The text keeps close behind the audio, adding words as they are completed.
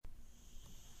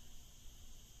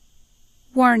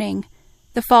Warning: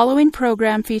 the following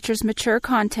program features mature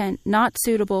content not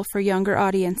suitable for younger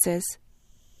audiences.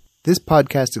 This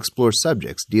podcast explores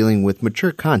subjects dealing with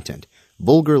mature content,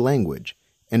 vulgar language,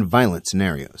 and violent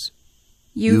scenarios.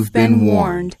 You've been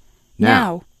warned.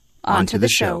 Now, on to the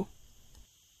show.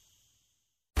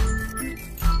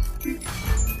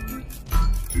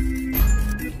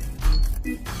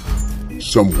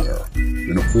 Somewhere,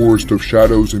 in a forest of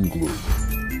shadows and gloom,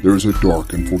 there is a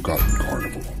dark and forgotten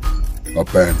carnival,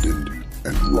 abandoned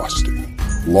and rusting,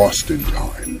 lost in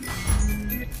time.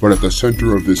 But at the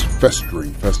center of this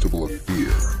festering festival of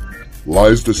fear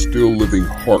lies the still-living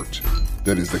heart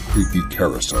that is the creepy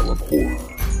carousel of horror.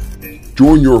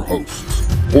 Join your hosts,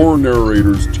 horror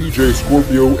narrators TJ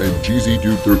Scorpio and GZ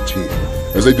Dude 13,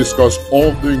 as they discuss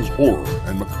all things horror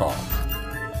and macabre.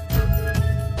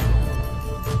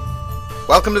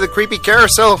 Welcome to the Creepy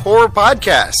Carousel Horror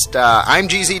Podcast. I'm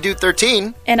GZ Dude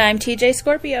 13. And I'm TJ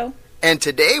Scorpio. And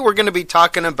today we're going to be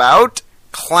talking about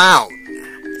Clown.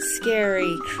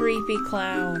 Scary, creepy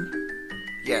Clown.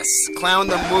 Yes, Clown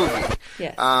the movie.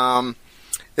 Yes.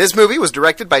 This movie was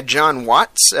directed by John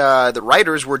Watts. The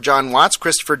writers were John Watts,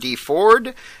 Christopher D.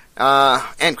 Ford,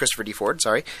 and Christopher D. Ford,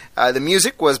 sorry. The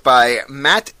music was by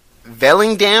Matt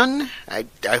Vellingham.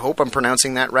 I hope I'm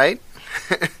pronouncing that right.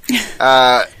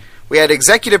 We had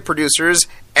executive producers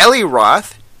Eli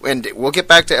Roth, and we'll get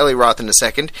back to Eli Roth in a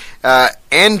second,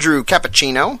 Andrew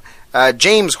Cappuccino,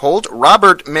 James Holt,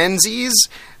 Robert Menzies,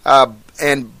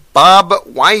 and Bob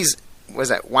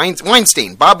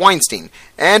Weinstein. Bob Weinstein.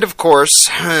 And, of course,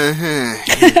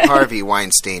 Harvey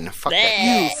Weinstein. Fuck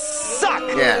that. You suck!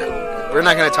 Yeah, we're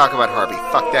not going to talk about Harvey.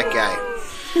 Fuck that guy.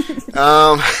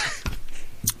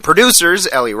 Producers,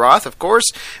 Eli Roth, of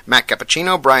course, Matt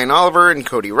Cappuccino, Brian Oliver, and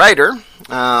Cody Ryder.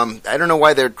 I don't know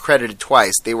why they're credited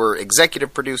twice. They were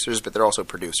executive producers, but they're also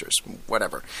producers.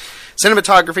 Whatever.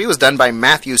 Cinematography was done by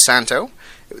Matthew Santo.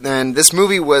 And this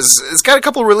movie it's got a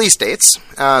couple release dates.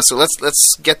 So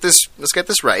let's get this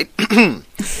right.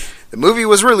 The movie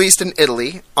was released in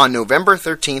Italy on November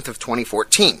 13th of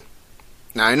 2014.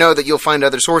 Now, I know that you'll find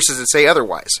other sources that say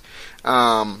otherwise.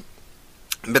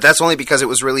 But that's only because it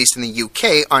was released in the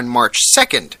UK on March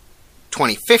 2nd,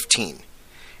 2015.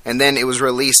 And then it was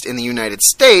released in the United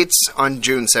States on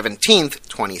June 17th,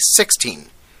 2016.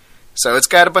 So it's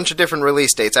got a bunch of different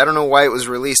release dates. I don't know why it was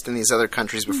released in these other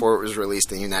countries before it was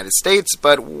released in the United States,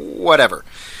 but whatever.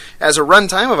 It has a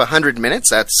runtime of 100 minutes.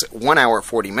 That's 1 hour,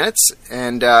 40 minutes.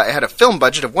 And it had a film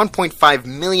budget of $1.5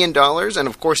 million. And,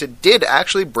 of course, it did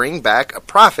actually bring back a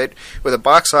profit with a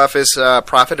box office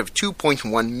profit of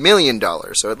 $2.1 million.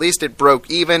 So at least it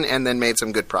broke even and then made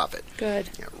some good profit. Good.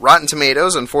 Rotten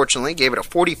Tomatoes, unfortunately, gave it a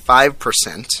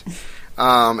 45%.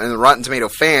 And the Rotten Tomato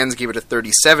fans gave it a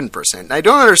 37%. And I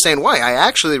don't understand why. I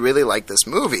actually really like this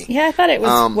movie. Yeah, I thought it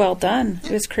was well done. It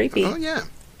was creepy. Oh, yeah.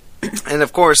 And,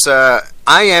 of course,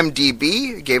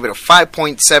 IMDb gave it a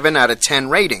 5.7 out of 10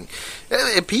 rating.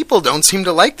 People don't seem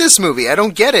to like this movie. I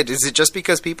don't get it. Is it just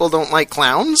because people don't like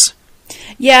clowns?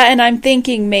 Yeah, and I'm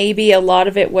thinking maybe a lot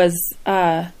of it was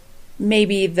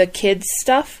maybe the kids'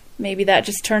 stuff. Maybe that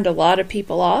just turned a lot of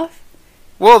people off.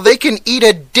 Well, they can eat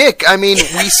a dick. I mean,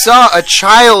 we saw a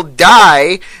child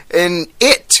die in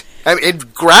It. I mean,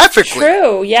 graphically.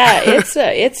 True, yeah,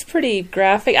 it's pretty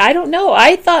graphic. I don't know.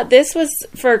 I thought this was,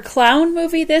 for a clown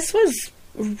movie, this was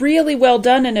really well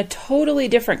done and a totally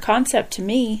different concept to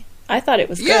me. I thought it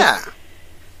was good. Yeah.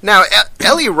 Now,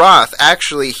 Eli Roth,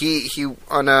 actually, he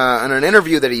on an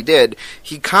interview that he did,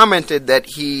 he commented that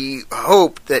he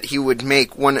hoped that he would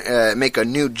make a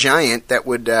new giant that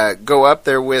would go up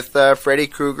there with Freddy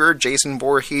Krueger, Jason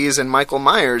Voorhees, and Michael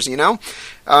Myers, you know?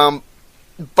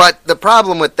 But the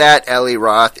problem with that, Eli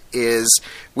Roth, is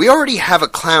we already have a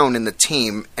clown in the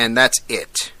team, and that's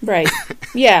it. Right.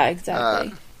 Yeah,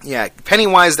 exactly. Yeah,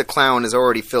 Pennywise the clown has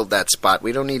already filled that spot.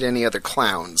 We don't need any other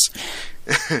clowns.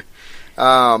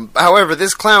 However,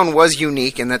 this clown was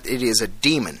unique in that it is a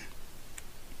demon.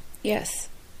 Yes.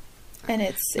 And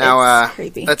it's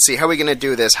creepy. Let's see, how are we going to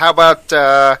do this? How about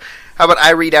I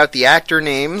read out the actor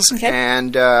names, okay,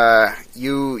 and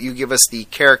you give us the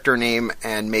character name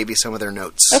and maybe some of their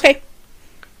notes. Okay.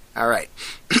 All right.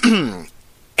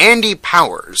 Andy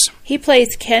Powers. He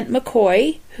plays Kent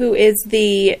McCoy, who is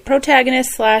the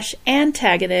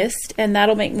protagonist/antagonist, and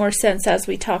that'll make more sense as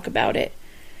we talk about it.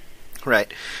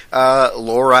 Right.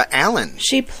 Laura Allen.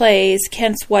 She plays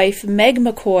Kent's wife, Meg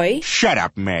McCoy. Shut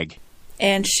up, Meg.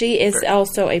 And she is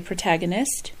also a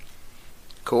protagonist.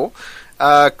 Cool.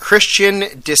 Christian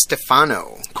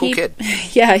DiStefano. Cool kid.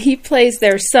 Yeah, he plays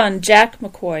their son, Jack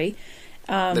McCoy.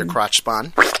 Their crotch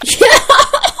spawn. Crotch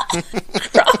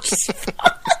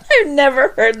spawn. I've never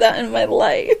heard that in my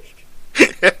life.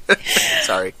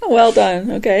 Sorry. Well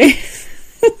done. Okay.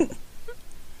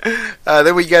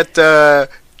 Then we get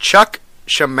Chuck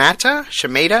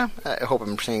Shamata. I hope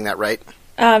I'm saying that right.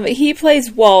 He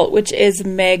plays Walt, which is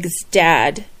Meg's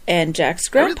dad and Jack's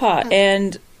grandpa,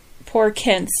 and poor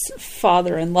Kent's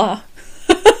father-in-law.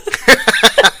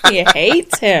 He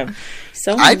hates him.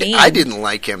 So mean. I didn't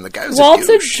like him. The guy was Walt's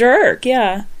a a douche. jerk,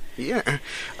 yeah. Yeah.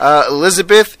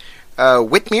 Elizabeth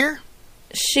Whitmere.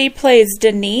 She plays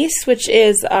Denise, which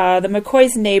is the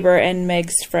McCoy's neighbor and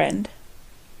Meg's friend.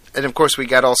 And of course we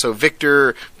got also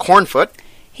Victor Cornfoot.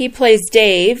 He plays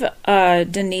Dave,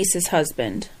 Denise's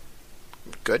husband.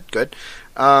 Good.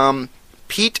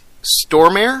 Pete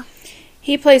Stormare.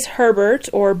 He plays Herbert,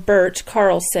 or Bert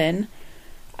Carlson.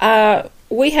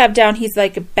 We have down he's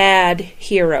like a bad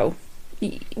hero,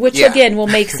 which again will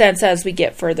make sense as we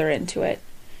get further into it.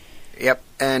 Yep.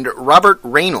 And Robert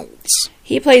Reynolds.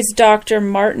 He plays Dr.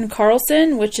 Martin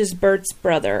Carlson, which is Bert's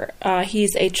brother.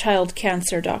 He's a child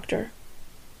cancer doctor.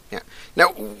 Yeah.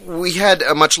 Now, we had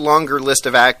a much longer list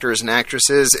of actors and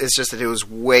actresses. It's just that it was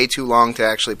way too long to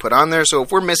actually put on there. So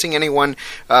if we're missing anyone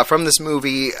from this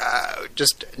movie,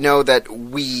 just know that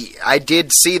I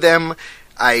did see them.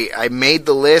 I made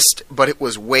the list, but it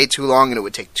was way too long, and it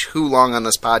would take too long on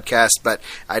this podcast. But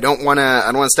I don't want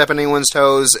to step on anyone's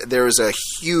toes. There's a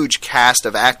huge cast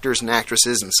of actors and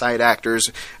actresses and side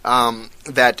actors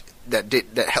that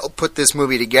helped put this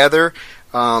movie together.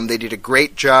 They did a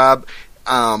great job.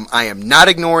 I am not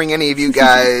ignoring any of you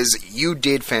guys. You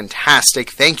did fantastic.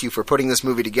 Thank you for putting this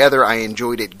movie together. I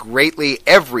enjoyed it greatly.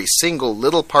 Every single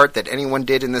little part that anyone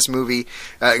did in this movie,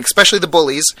 especially the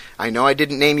bullies. I know I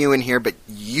didn't name you in here, but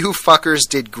you fuckers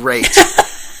did great.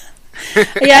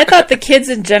 Yeah, I thought the kids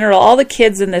in general, all the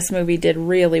kids in this movie did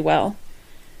really well.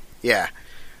 Yeah.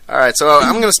 All right, so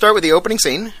I'm going to start with the opening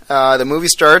scene. The movie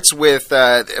starts with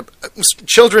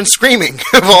children screaming,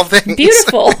 of all things.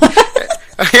 Beautiful.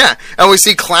 Yeah, and we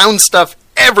see clown stuff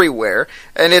everywhere,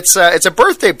 and it's a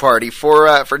birthday party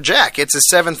for Jack. It's his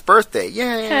 7th birthday.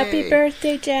 Yay! Happy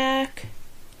birthday, Jack.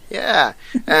 Yeah,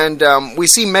 and we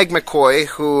see Meg McCoy,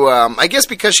 who I guess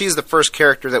because she's the first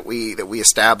character that we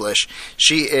establish,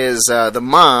 she is the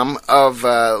mom of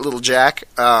little Jack.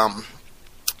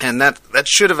 And that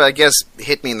should have, I guess,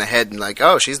 hit me in the head and like,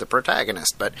 oh, she's the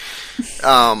protagonist. But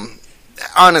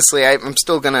honestly, I'm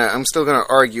still gonna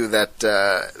argue that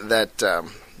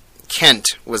Kent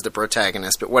was the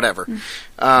protagonist. But whatever.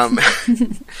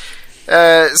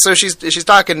 So she's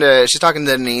talking to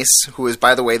Denise, who is,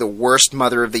 by the way, the worst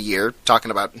mother of the year. Talking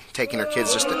about taking her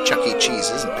kids just to Chuck E.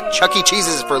 Cheese's, but Chuck E.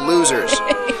 Cheese's is for losers.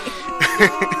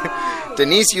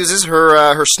 Denise uses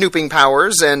her snooping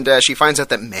powers, and she finds out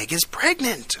that Meg is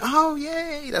pregnant. Oh,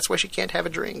 yay! That's why she can't have a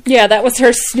drink. Yeah, that was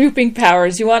her snooping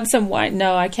powers. You want some wine?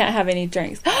 No, I can't have any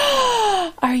drinks.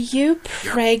 Are you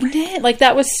pregnant? Like,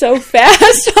 that was so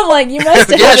fast. I'm like, you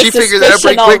must have had a figured that out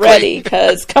suspicion pretty quickly. already,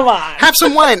 because, come on. Have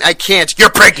some wine. I can't.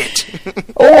 You're pregnant.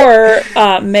 Or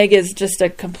Meg is just a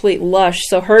complete lush,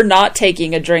 so her not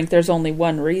taking a drink, there's only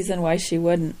one reason why she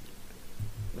wouldn't.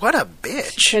 What a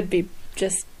bitch. She could be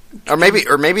just... Or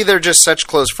maybe they're just such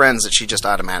close friends that she just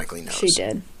automatically knows. She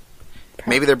did.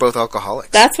 Maybe they're both alcoholics.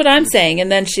 That's what I'm saying. And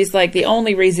then she's like, the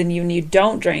only reason you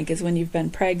don't drink is when you've been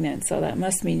pregnant. So that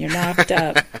must mean you're knocked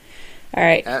up. All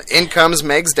right. In comes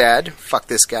Meg's dad. Fuck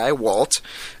this guy, Walt.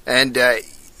 And the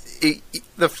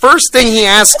first thing he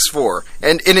asks for,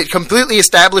 and it completely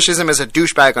establishes him as a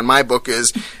douchebag on my book,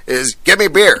 is get me a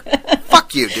beer.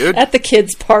 Fuck you, dude. At the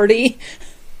kids' party.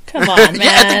 Come on, man.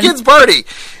 Yeah, at the kids' party.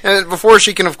 And before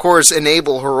she can, of course,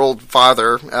 enable her old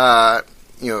father,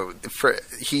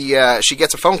 she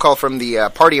gets a phone call from the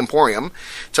Party Emporium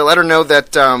to let her know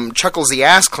that Chuckles the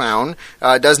Ass Clown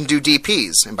doesn't do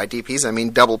DPs. And by DPs, I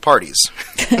mean double parties.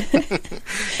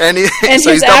 and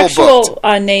so his actual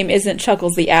name isn't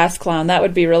Chuckles the Ass Clown. That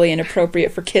would be really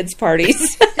inappropriate for kids'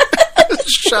 parties.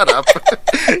 Shut up.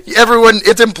 Everyone,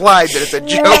 it's implied that it's a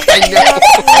joke, I know.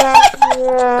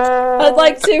 I'd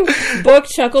like to book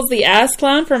Chuckles the Ass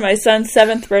Clown for my son's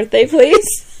 7th birthday, please.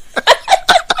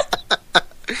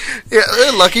 Yeah,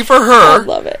 lucky for her, I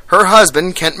love it. Her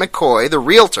husband, Kent McCoy, the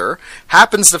realtor,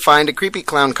 happens to find a creepy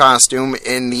clown costume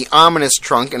in the ominous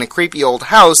trunk in a creepy old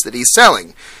house that he's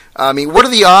selling. I mean, what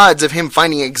are the odds of him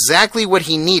finding exactly what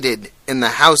he needed in the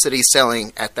house that he's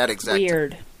selling at that exact time?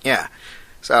 Weird. Yeah.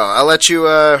 So, I'll let you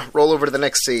roll over to the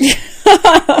next scene.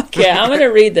 Okay, I'm going to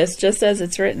read this just as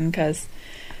it's written, because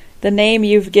the name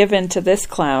you've given to this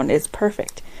clown is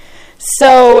perfect.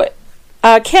 So,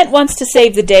 Kent wants to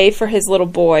save the day for his little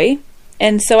boy,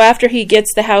 and so after he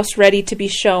gets the house ready to be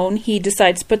shown, he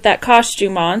decides to put that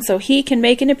costume on so he can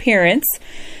make an appearance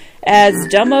as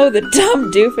Dumbo the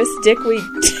Dumb Doofus Dickweed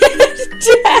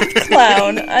Dad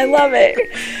Clown. I love it.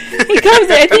 He comes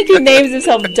in, I think he names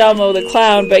himself Dumbo the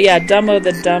Clown, but yeah, Dumbo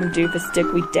the Dumb Doofus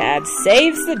Dickweed Dad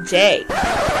saves the day.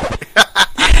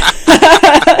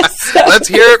 Let's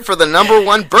hear it for the number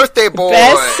one birthday boy.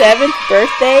 Best 7th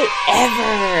birthday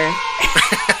ever.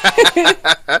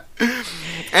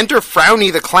 Enter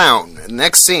Frowny the Clown.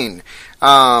 Next scene.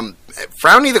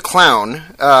 Frowny the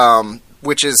Clown,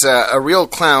 which is a real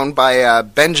clown by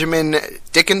Benjamin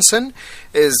Dickinson,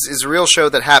 is a real show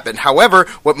that happened. However,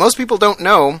 what most people don't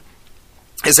know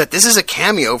is that this is a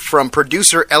cameo from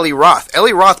producer Eli Roth.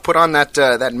 Eli Roth put on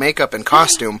that makeup and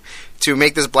costume to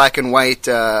make this black and white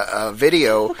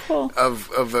video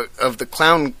of the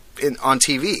clown on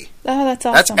TV. Oh, that's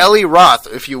awesome. That's Eli Roth.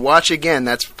 If you watch again,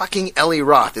 that's fucking Eli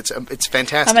Roth. It's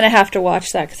fantastic. I'm going to have to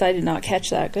watch that because I did not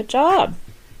catch that. Good job.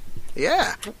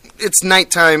 Yeah. It's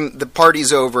nighttime. The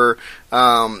party's over.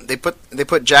 They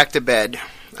put Jack to bed,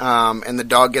 and the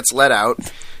dog gets let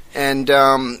out. And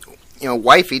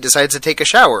Wifey decides to take a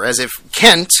shower, as if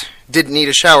Kent didn't need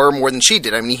a shower more than she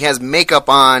did. I mean, he has makeup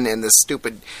on and this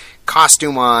stupid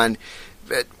costume on.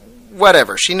 But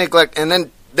whatever.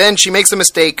 And then she makes a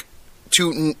mistake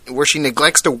where she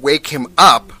neglects to wake him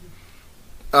up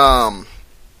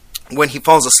when he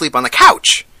falls asleep on the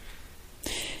couch.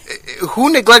 Who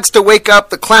neglects to wake up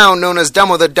the clown known as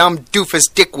Dumbo the Dumb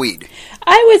Doofus Dickweed?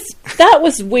 That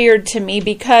was weird to me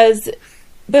because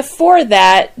before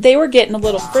that they were getting a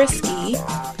little frisky.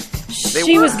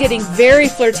 She was getting very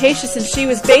flirtatious, and she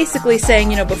was basically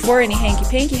saying, before any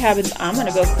hanky-panky happens, I'm going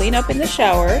to go clean up in the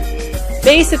shower.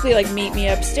 Basically, like, meet me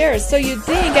upstairs. So you'd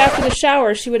think after the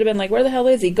shower, she would have been like, where the hell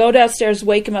is he? Go downstairs,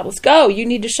 wake him up. Let's go. You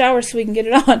need to shower so we can get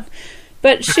it on.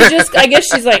 But she just, I guess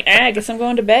she's like, I guess I'm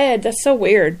going to bed. That's so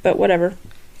weird, but whatever.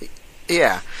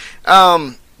 Yeah.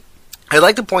 I'd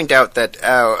like to point out that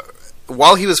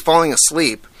while he was falling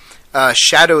asleep,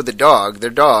 Shadow the dog, their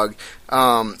dog,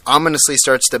 ominously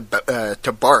starts to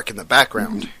bark in the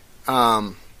background.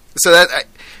 So that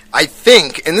I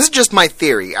think, and this is just my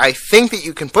theory, I think that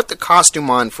you can put the costume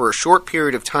on for a short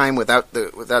period of time without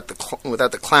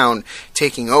the clown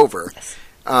taking over.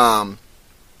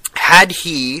 Had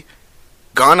he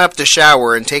gone up to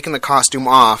shower and taken the costume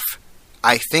off,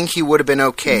 I think he would have been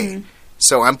okay. Mm-hmm.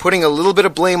 So I'm putting a little bit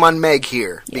of blame on Meg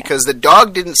here, because the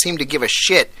dog didn't seem to give a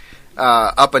shit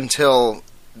up until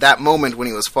that moment when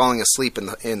he was falling asleep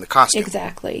in the costume.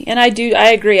 Exactly. And I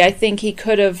agree. I think he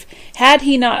could have, had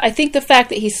he not, I think the fact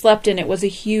that he slept in it was a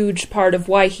huge part of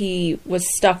why he was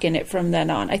stuck in it from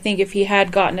then on. I think if he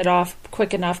had gotten it off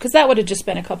quick enough, because that would have just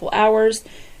been a couple hours,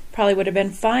 probably would have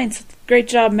been fine. So great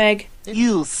job, Meg.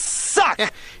 You suck! Yeah.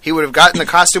 He would have gotten the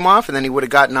costume off, and then he would have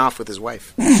gotten off with his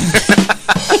wife.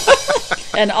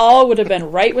 And all would have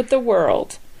been right with the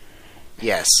world.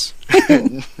 Yes.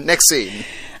 Next scene.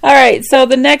 All right, so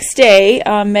the next day,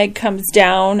 Meg comes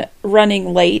down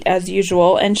running late, as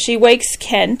usual, and she wakes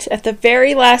Kent at the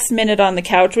very last minute on the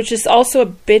couch, which is also a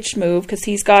bitch move, because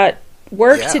he's got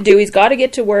work to do. He's got to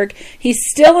get to work. He's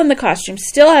still in the costume,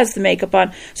 still has the makeup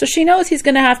on, so she knows he's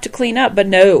going to have to clean up, but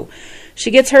no. She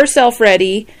gets herself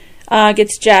ready,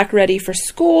 gets Jack ready for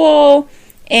school,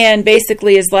 and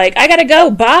basically is like, I got to go,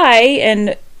 bye,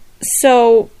 and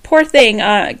so, poor thing,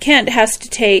 Kent has to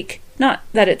take, not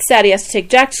that it's sad he has to take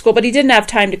Jack to school, but he didn't have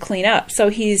time to clean up.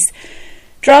 So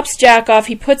drops Jack off,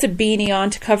 he puts a beanie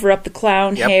on to cover up the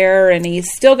clown hair, and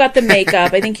he's still got the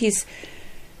makeup. did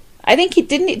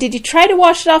he try to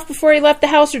wash it off before he left the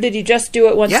house, or did he just do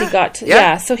it once he got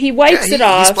to, so he wipes it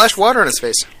off. He splashed water on his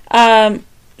face.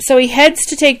 So he heads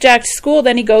to take Jack to school,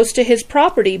 then he goes to his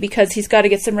property because he's got to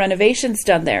get some renovations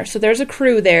done there. So there's a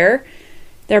crew there.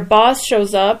 Their boss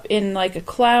shows up in like a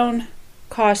clown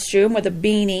costume with a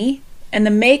beanie, and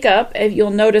the makeup, if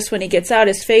you'll notice when he gets out,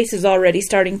 his face is already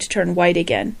starting to turn white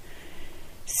again.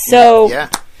 So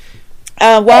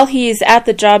while he's at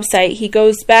the job site, he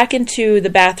goes back into the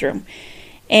bathroom,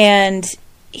 and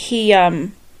he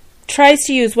tries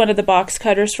to use one of the box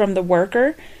cutters from the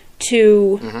worker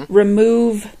to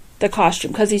remove the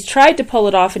costume, because he's tried to pull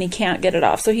it off and he can't get it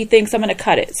off. So he thinks, I'm going to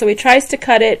cut it. So he tries to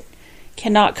cut it,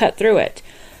 cannot cut through it.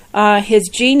 His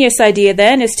genius idea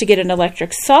then is to get an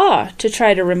electric saw to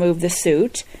try to remove the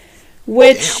suit,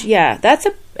 which,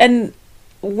 and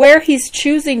where he's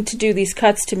choosing to do these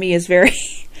cuts to me is very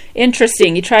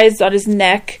interesting. He tries on his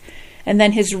neck and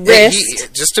then his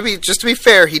wrist. Just to be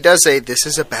fair, he does say, this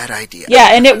is a bad idea. Yeah,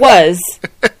 and it was.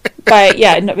 But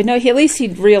at least he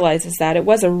realizes that. It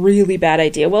was a really bad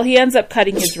idea. Well, he ends up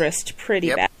cutting his wrist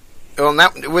pretty bad. Well,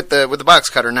 not with the box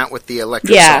cutter, not with the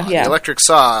electric Yeah, saw. yeah. The electric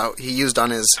saw he used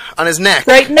on his neck.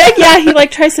 Right, neck. Yeah, he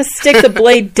like tries to stick the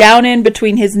blade down in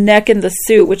between his neck and the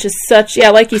suit, which is such.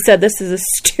 Yeah, like you said, this is a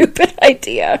stupid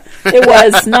idea. It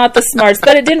was not the smartest,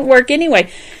 but it didn't work anyway.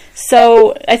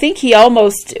 So I think he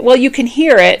almost. Well, you can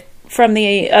hear it from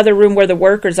the other room where the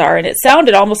workers are, and it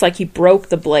sounded almost like he broke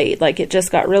the blade. Like it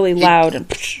just got really loud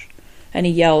and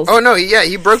he yells. Oh no!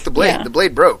 He broke the blade. Yeah. The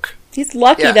blade broke. He's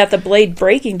lucky Yeah. that the blade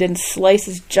breaking didn't slice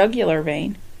his jugular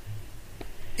vein.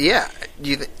 Yeah,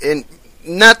 and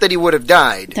not that he would have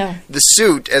died. No. The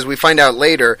suit, as we find out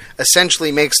later,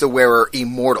 essentially makes the wearer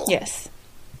immortal. Yes.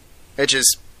 Which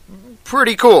is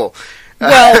pretty cool.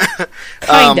 Well,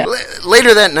 kind of.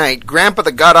 Later that night, Grandpa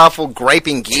the god-awful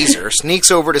griping geezer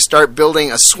sneaks over to start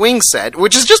building a swing set,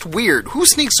 which is just weird. Who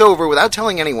sneaks over without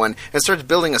telling anyone and starts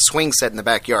building a swing set in the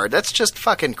backyard? That's just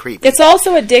fucking creepy. It's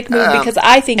also a dick move because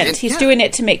I think he's yeah. doing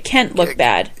it to make Kent look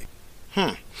bad.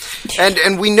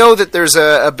 And we know that there's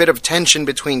a bit of tension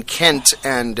between Kent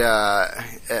and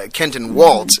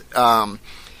Walt,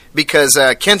 because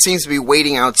Kent seems to be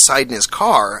waiting outside in his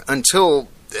car until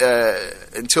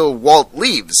Walt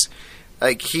leaves.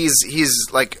 Like he's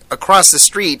like across the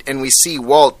street, and we see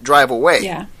Walt drive away.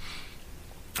 Yeah.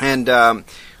 And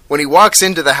when he walks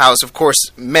into the house, of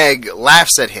course, Meg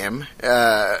laughs at him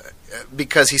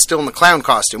because he's still in the clown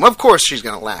costume. Of course, she's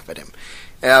going to laugh at him.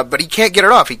 But he can't get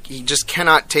it off. He just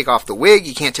cannot take off the wig.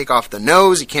 He can't take off the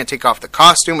nose. He can't take off the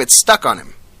costume. It's stuck on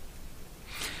him.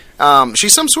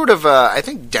 She's some sort of, I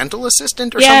think, dental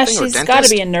assistant or something. Yeah, she's got to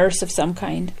be a nurse of some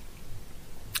kind.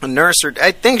 A nurse, or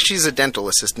I think she's a dental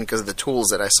assistant because of the tools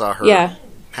that I saw her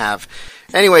have.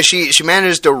 Anyway, she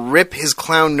managed to rip his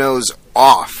clown nose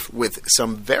off with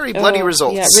some very bloody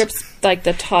results. Yeah, it rips like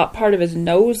the top part of his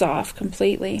nose off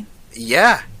completely.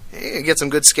 Yeah. Get some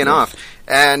good skin off,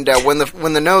 and when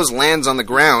the nose lands on the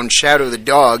ground, Shadow the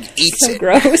dog eats so it.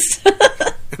 Gross.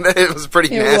 It was pretty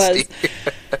nasty.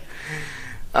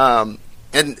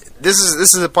 And this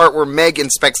is the part where Meg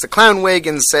inspects the clown wig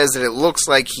and says that it looks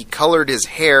like he colored his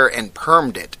hair and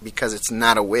permed it because it's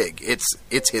not a wig;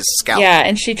 it's his scalp. Yeah,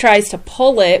 and she tries to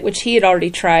pull it, which he had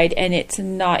already tried, and it's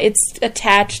not. It's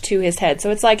attached to his head,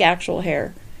 so it's like actual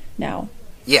hair now.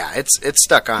 Yeah, it's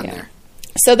stuck on there.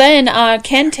 So then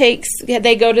Ken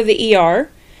they go to the ER,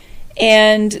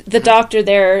 and the doctor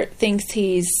there thinks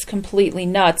he's completely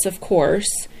nuts, of course.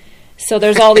 So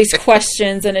there's all these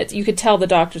questions, and you could tell the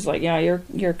doctor's like, yeah,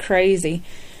 you're crazy.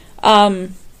 So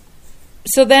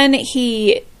then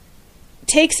he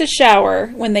takes a shower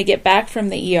when they get back from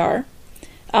the ER.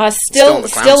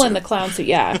 Still in the clown suit,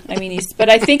 yeah. I mean, but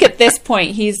I think at this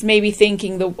point he's maybe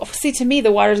thinking to me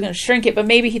the water's going to shrink it, but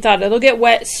maybe he thought it'll get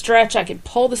wet, stretch, I could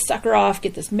pull the sucker off,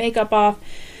 get this makeup off.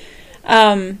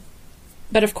 But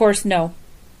of course, no,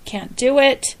 can't do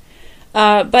it.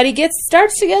 But he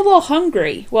starts to get a little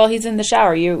hungry while he's in the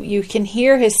shower. You can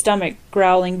hear his stomach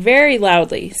growling very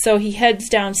loudly. So he heads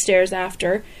downstairs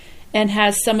after and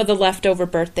has some of the leftover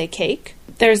birthday cake.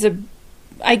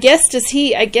 I guess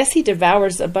he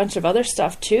devours a bunch of other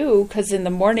stuff too, because in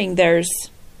the morning there's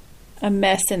a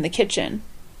mess in the kitchen.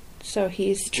 So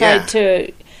he's tried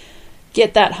to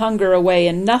get that hunger away,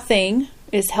 and nothing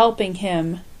is helping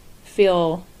him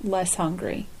feel less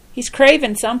hungry. He's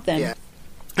craving something. Yeah.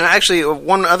 And actually,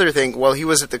 one other thing, while he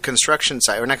was at the construction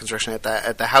site, or not construction, at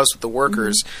the house with the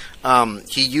workers,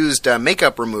 he used a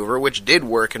makeup remover, which did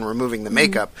work in removing the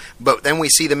makeup, but then we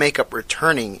see the makeup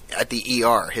returning at the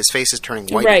ER. His face is turning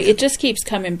white. Right, again. it just keeps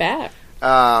coming back. So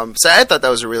I thought that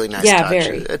was a really nice touch.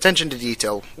 Very. Attention to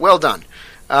detail. Well done.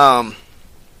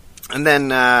 And then,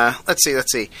 let's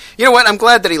see. You know what? I'm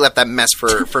glad that he left that mess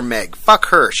for Meg. Fuck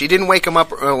her. She didn't wake him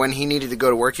up when he needed to go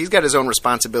to work. He's got his own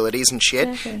responsibilities and shit.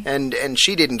 Exactly. And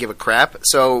she didn't give a crap.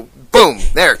 So, boom.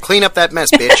 There. Clean up that mess,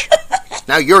 bitch.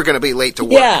 Now you're going to be late to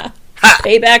work. Yeah. Ha!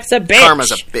 Payback's a bitch.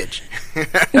 Karma's a bitch.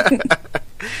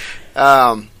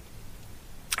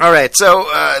 All right, so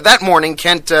that morning,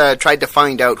 Kent tried to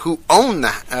find out who owned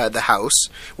the house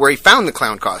where he found the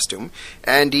clown costume,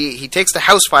 and he takes the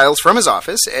house files from his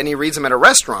office, and he reads them at a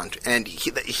restaurant, and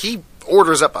he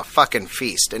orders up a fucking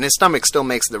feast, and his stomach still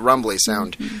makes the rumbly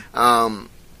sound.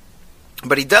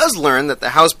 But he does learn that the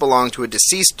house belonged to a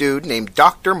deceased dude named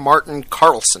Dr. Martin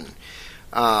Carlson,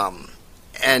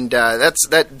 and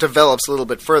that develops a little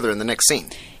bit further in the next scene.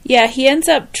 Yeah, he ends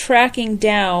up tracking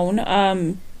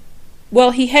down...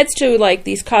 Well, he heads to, like,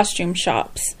 these costume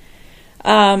shops.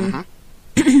 And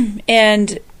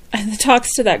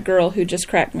talks to that girl who just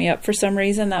cracked me up for some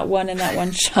reason, that one in that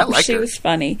one shop. She was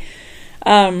funny.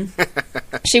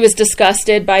 She was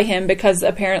disgusted by him because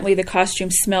apparently the costume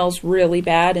smells really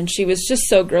bad, and she was just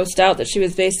so grossed out that she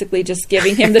was basically just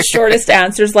giving him the shortest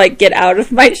answers, like, get out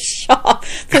of my shop,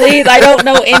 please, I don't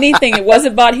know anything, it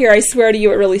wasn't bought here, I swear to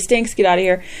you it really stinks, get out of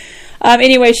here.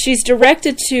 Anyway, he's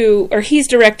directed to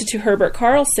Herbert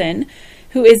Carlson,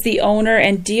 who is the owner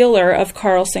and dealer of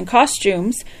Carlson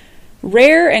Costumes,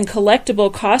 rare and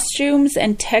collectible costumes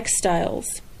and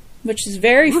textiles, which is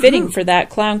very fitting for that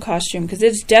clown costume, because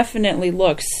it definitely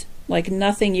looks like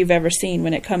nothing you've ever seen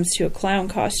when it comes to a clown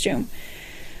costume.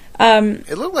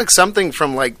 It looked like something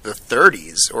from like the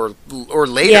 30s or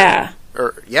later. Yeah.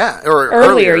 Or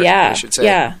earlier, yeah. I should say.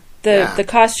 Yeah. The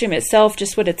costume itself,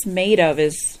 just what it's made of,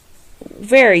 is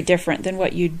very different than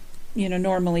what you'd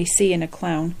normally see in a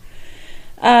clown.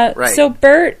 Right. So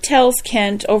Bert tells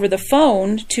Kent over the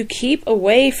phone to keep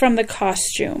away from the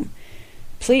costume.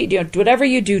 Please, whatever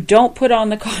you do, don't put on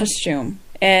the costume.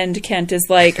 And Kent is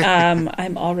like,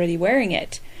 I'm already wearing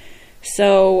it.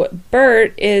 So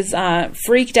Bert is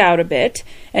freaked out a bit,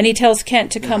 and he tells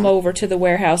Kent to come over to the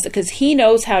warehouse because he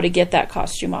knows how to get that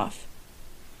costume off.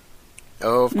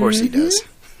 Oh, of course he does.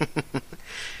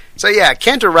 So yeah,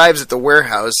 Kent arrives at the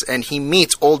warehouse, and he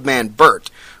meets Old Man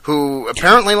Bert, who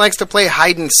apparently likes to play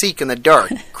hide and seek in the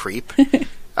dark. Creep.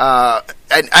 That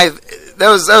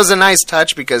was a nice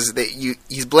touch because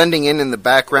he's blending in the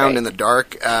background in the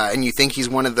dark, and you think he's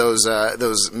one of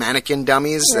those mannequin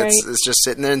dummies that's just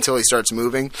sitting there until he starts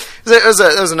moving. It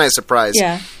was a nice surprise.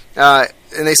 Yeah.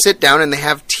 And they sit down and they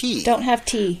have tea. Don't have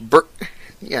tea.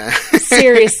 Yeah.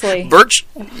 Seriously.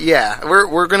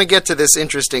 We're going to get to this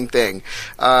interesting thing.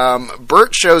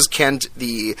 Bert shows Kent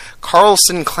the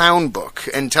Carlson Clown book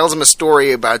and tells him a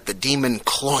story about the demon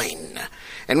Cloyne.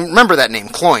 And remember that name,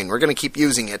 Cloyne. We're going to keep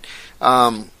using it,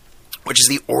 which is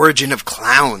the origin of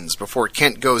clowns before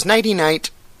Kent goes nighty-night.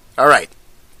 All right.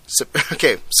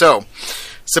 So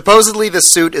supposedly the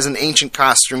suit is an ancient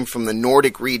costume from the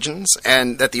Nordic regions,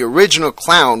 and that the original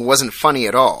clown wasn't funny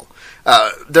at all.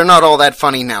 They're not all that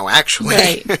funny now, actually.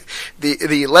 Right.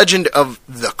 The legend of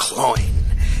the Cloyne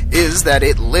is that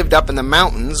it lived up in the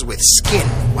mountains with skin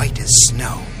white as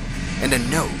snow and a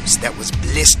nose that was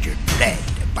blistered red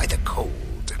by the cold.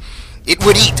 It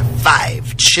would eat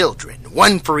 5 children,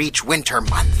 1 for each winter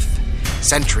month.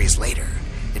 Centuries later,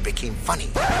 it became funny,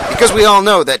 because we all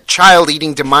know that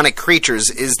child-eating demonic creatures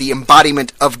is the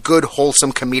embodiment of good,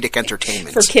 wholesome comedic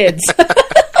entertainment. For kids.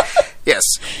 Yes.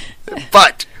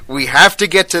 But we have to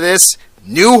get to this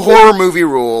new horror movie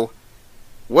rule.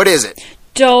 What is it?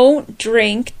 Don't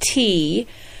drink tea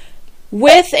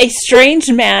with a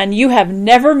strange man you have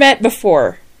never met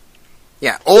before.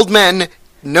 Yeah, old men,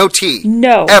 no tea.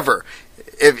 No. Ever.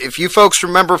 If you folks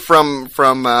remember from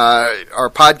our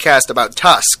podcast about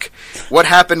Tusk, what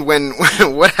happened when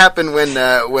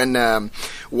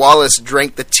Wallace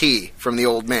drank the tea from the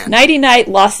old man? Nighty Night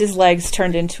lost his legs,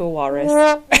 turned into a walrus.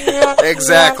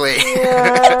 Exactly.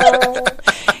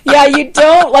 Yeah, you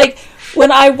don't, like,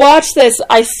 when I watched this,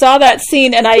 I saw that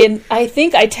scene, and I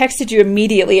think I texted you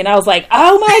immediately, and I was like,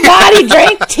 oh my god, he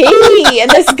drank tea, and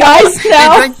this guy's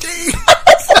now... He drank tea.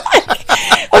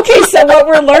 Okay, so what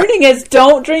we're learning is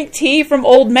don't drink tea from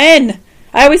old men.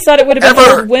 I always thought it would have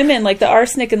been old women, like the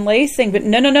arsenic and lace thing, but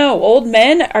no. Old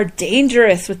men are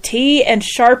dangerous with tea and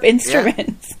sharp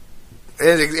instruments.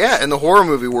 Yeah, in the horror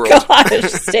movie world. Gosh,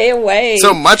 stay away.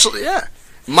 So much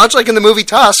like in the movie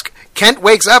Tusk, Kent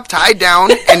wakes up tied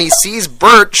down and he sees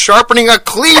Bert sharpening a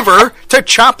cleaver to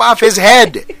chop off his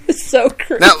head. So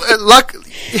creepy. Now,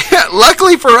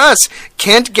 luckily for us,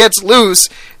 Kent gets loose,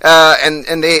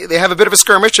 and they have a bit of a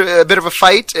skirmish, a bit of a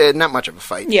fight, not much of a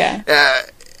fight. Yeah.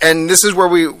 And this is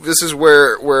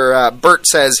where Bert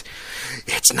says,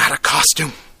 "It's not a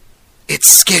costume; it's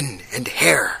skin and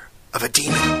hair of a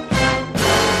demon."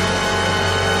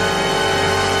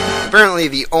 Apparently,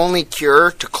 the only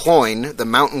cure to Cloyne, the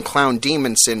mountain clown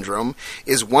demon syndrome,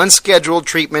 is one scheduled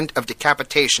treatment of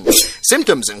decapitation.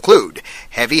 Symptoms include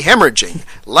heavy hemorrhaging,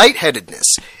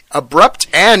 lightheadedness, abrupt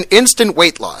and instant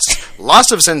weight loss,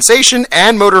 loss of sensation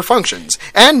and motor functions,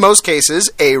 and, most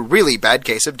cases, a really bad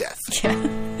case of death. Yeah.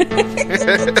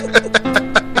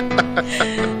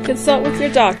 Consult with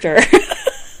your doctor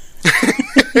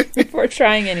before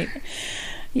trying anything.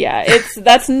 Yeah,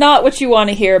 that's not what you want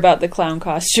to hear about the clown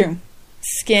costume.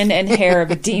 Skin and hair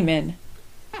of a demon.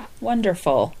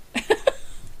 Wonderful.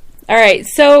 All right,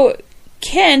 so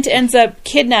Kent ends up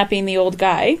kidnapping the old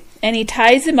guy, and he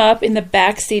ties him up in the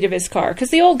back seat of his car. Because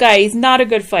the old guy, he's not a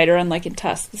good fighter, unlike in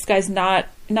Tusk. This guy's not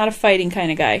a fighting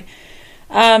kind of guy.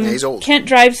 He's old. Kent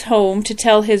drives home to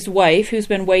tell his wife, who's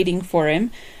been waiting for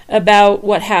him, about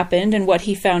what happened and what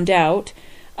he found out.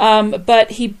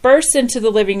 But he bursts into the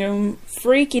living room,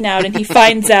 freaking out, and he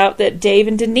finds out that Dave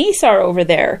and Denise are over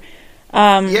there.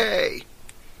 Yay!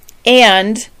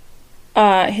 And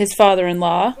his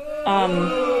father-in-law,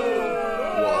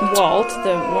 Walt,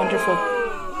 the wonderful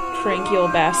cranky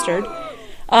old bastard.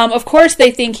 Of course they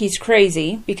think he's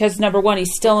crazy because, number one,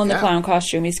 he's still in the clown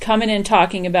costume. He's coming in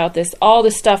talking about all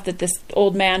the stuff that this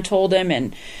old man told him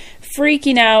and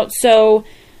freaking out. So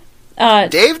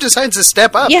Dave decides to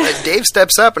step up. Yeah. Dave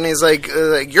steps up and he's like,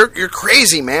 you're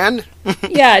crazy, man.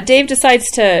 Yeah, Dave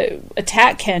decides to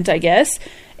attack Kent, I guess.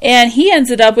 And he ends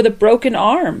it up with a broken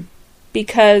arm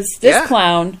because this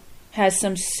clown has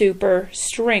some super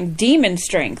strength, demon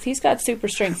strength. He's got super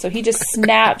strength. So he just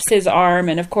snaps his arm,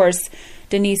 and of course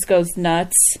Denise goes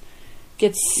nuts,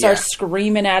 starts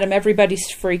screaming at him.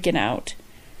 Everybody's freaking out.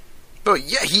 But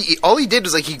yeah, all he did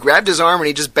was he grabbed his arm and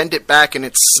he just bent it back and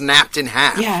it snapped in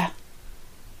half. Yeah.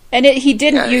 And he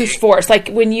didn't use force. Like,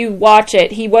 when you watch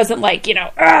it, he wasn't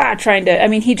trying to... I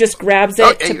mean, he just grabs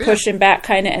it to push him back,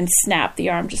 kind of, and snap. The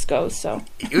arm just goes, so...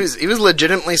 He was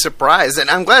legitimately surprised, and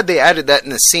I'm glad they added that in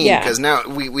the scene, because now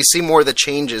we see more of the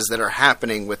changes that are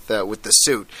happening with the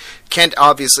suit. Kent,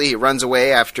 obviously, he runs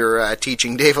away after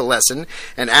teaching Dave a lesson,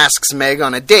 and asks Meg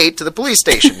on a date to the police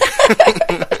station.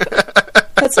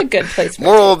 That's a good place.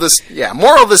 Moral of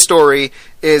the story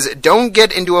is, don't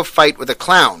get into a fight with a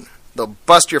clown. They'll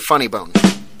bust your funny bone.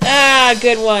 Ah,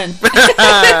 good one.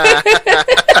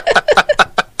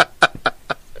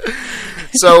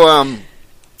 So,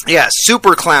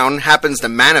 Super Clown happens to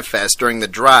manifest during the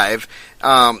drive.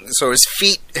 So his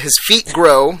feet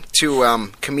grow to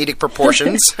comedic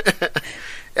proportions,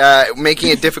 making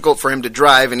it difficult for him to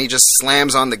drive, and he just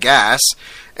slams on the gas.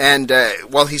 And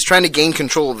while he's trying to gain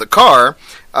control of the car,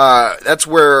 that's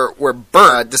where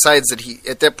Bert decides that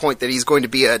at that point that he's going to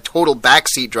be a total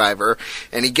backseat driver,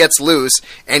 and he gets loose,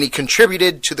 and he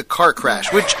contributed to the car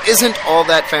crash, which isn't all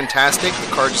that fantastic.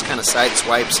 The car just kind of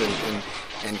sideswipes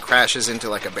and crashes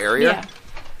into a barrier.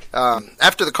 Yeah.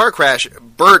 After the car crash,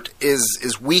 Bert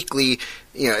is weakly,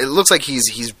 it looks like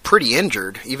he's pretty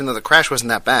injured, even though the crash wasn't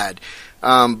that bad.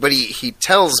 But he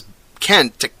tells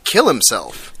Kent to kill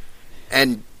himself,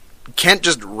 and Kent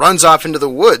just runs off into the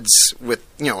woods with,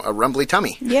 a rumbly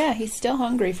tummy. Yeah, he's still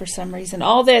hungry for some reason.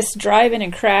 All this driving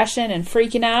and crashing and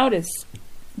freaking out is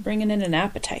bringing in an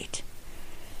appetite.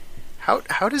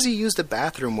 How does he use the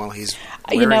bathroom while he's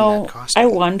wearing that costume? I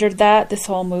wondered that this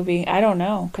whole movie. I don't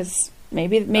know, because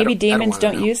maybe demons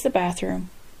don't use the bathroom.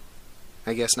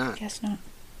 I guess not.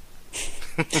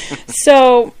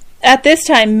 So, at this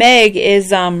time, Meg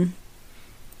is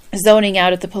zoning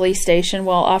out at the police station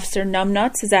while Officer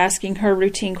Numbnuts is asking her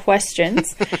routine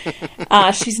questions.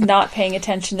 She's not paying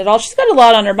attention at all. She's got a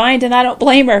lot on her mind, and I don't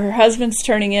blame her. Her husband's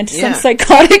turning into some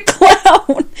psychotic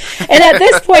clown. And at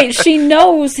this point, she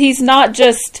knows he's not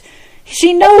just...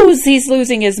 She knows he's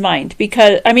losing his mind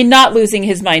not losing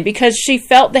his mind, because she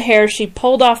felt the hair, she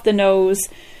pulled off the nose.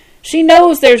 She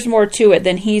knows there's more to it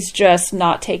than he's just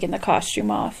not taking the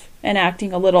costume off and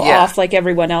acting a little off like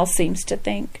everyone else seems to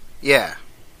think. Yeah.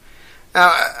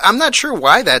 I'm not sure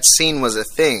why that scene was a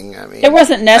thing. I mean, it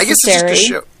wasn't necessary.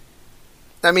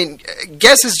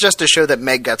 Guess it's just to show that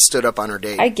Meg got stood up on her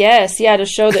date. I guess, to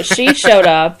show that she showed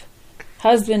up.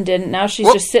 Husband didn't. Now she's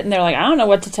just sitting there I don't know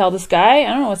what to tell this guy.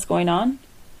 I don't know what's going on.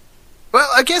 Well,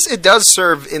 I guess it does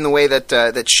serve in the way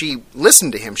that she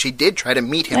listened to him. She did try to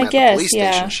meet him at the police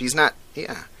station. She's not...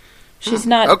 Yeah. She's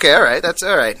not... Okay, all right. That's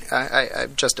all right. I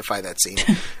justify that scene.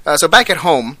 So back at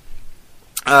home...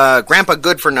 Grandpa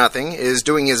Good-for-Nothing is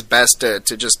doing his best to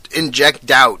just inject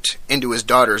doubt into his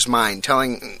daughter's mind,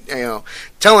 telling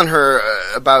her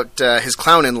about his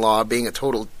clown-in-law being a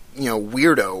total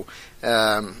weirdo.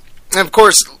 And of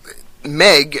course,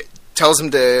 Meg tells him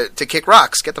to kick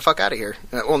rocks, get the fuck out of here.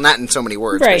 Well, not in so many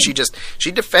words, right. But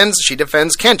she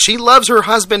defends Kent. She loves her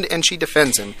husband and she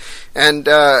defends him. And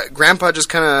Grandpa just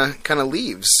kind of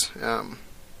leaves.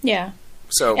 Yeah.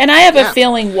 So, and I have a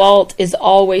feeling Walt is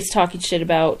always talking shit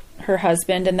about her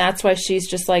husband, and that's why she's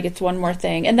just it's one more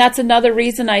thing. And that's another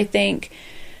reason I think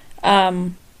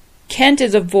Kent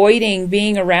is avoiding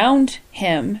being around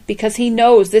him, because he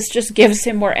knows this just gives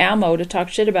him more ammo to talk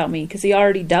shit about me, because he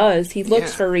already does. He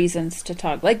looks for reasons to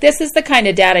talk. This is the kind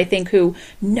of dad, I think, who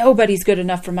nobody's good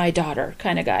enough for my daughter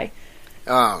kind of guy.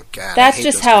 Oh, God. That's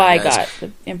just how I got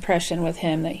the impression with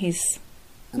him, that he's,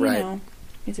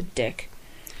 he's a dick.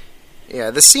 Yeah,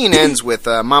 the scene ends with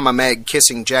Mama Meg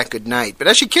kissing Jack goodnight. But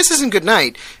as she kisses him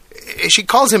goodnight, she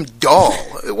calls him Doll.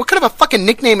 What kind of a fucking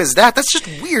nickname is that? That's just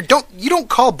weird. You don't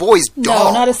call boys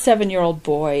Doll. No, not a 7-year-old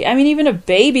boy. I mean, even a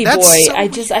baby boy.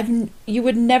 You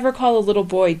would never call a little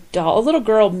boy Doll. A little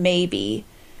girl, maybe.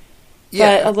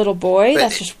 But a little boy,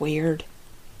 that's just weird.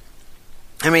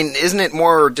 I mean, isn't it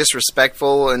more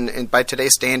disrespectful and by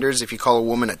today's standards if you call a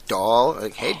woman a doll?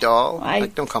 Like, hey, doll.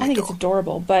 Don't call me doll. I think it's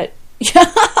adorable, but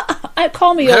I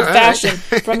call me old-fashioned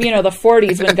from, the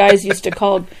 40s when guys used to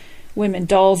call women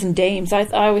dolls and dames. I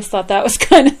always thought that was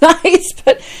kind of nice,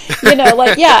 but,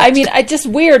 it's just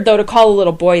weird, though, to call a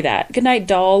little boy that. Good night,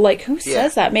 doll. Like, who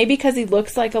says that? Maybe because he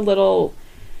looks like a little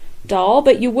doll,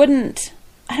 but you wouldn't,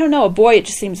 I don't know, a boy, it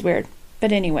just seems weird.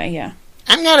 But anyway, yeah.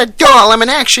 I'm not a doll. I'm an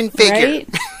action figure. Right?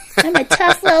 I'm a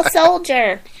tough little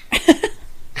soldier.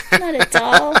 I'm not a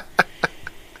doll.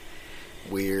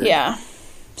 Weird. Yeah.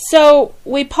 So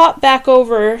we pop back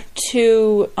over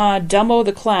to Dumbo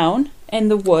the Clown in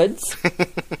the woods.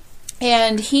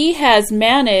 And he has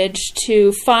managed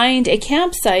to find a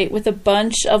campsite with a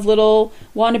bunch of little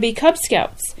wannabe Cub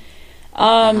Scouts.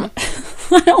 I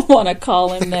don't want to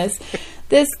call him this.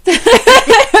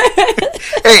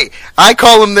 Hey, I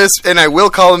call him this, and I will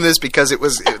call him this because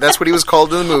that's what he was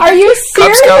called in the movie. Are you serious?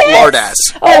 Cub Scout Lardass.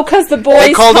 Oh, because the boys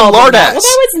they called him Lardass. Well,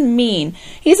 that was mean.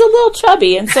 He's a little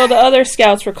chubby, and so the other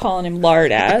scouts were calling him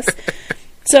Lardass.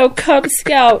 So Cub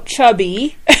Scout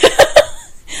Chubby.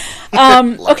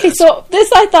 Okay, so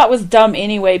this I thought was dumb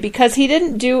anyway, because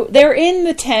they're in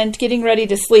the tent getting ready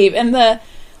to sleep, and the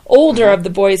older of the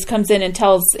boys comes in and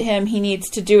tells him he needs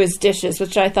to do his dishes,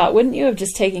 which I thought, wouldn't you have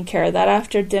just taken care of that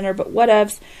after dinner? But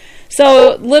whatevs.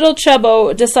 So little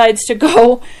Chubbo decides to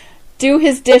go do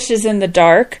his dishes in the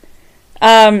dark.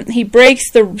 He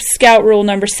breaks the scout rule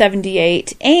number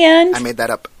 78, and I made that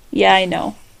up. Yeah, I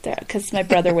know, because my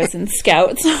brother was in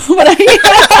scouts, but I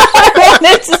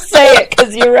wanted to say it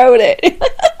because you wrote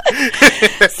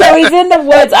it. So he's in the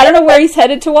woods. I don't know where he's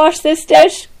headed to wash this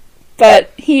dish,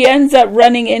 but he ends up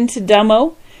running into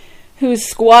Dumbo, who's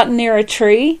squatting near a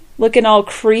tree, looking all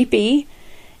creepy.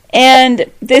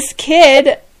 And this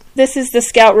kid, this is the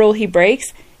scout rule he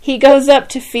breaks, he goes up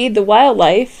to feed the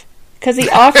wildlife, because he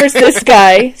offers this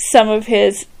guy some of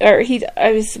his,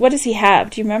 what does he have?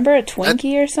 Do you remember? A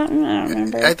Twinkie or something? I don't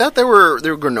remember. I thought they were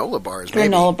granola bars,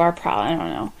 maybe. Granola bar, probably, I don't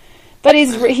know. But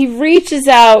he reaches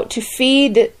out to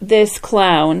feed this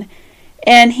clown,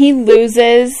 and he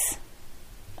loses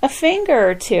a finger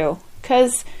or two,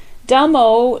 because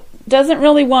Dumbo doesn't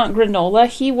really want granola.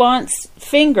 He wants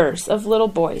fingers of little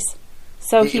boys.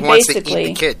 So he wants basically to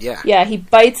eat the kid, yeah. Yeah, he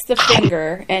bites the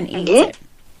finger and eats it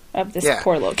of this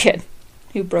poor little kid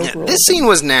who broke rules. This scene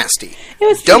was nasty. It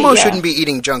was Dumbo shouldn't be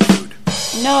eating junk food.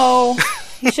 No,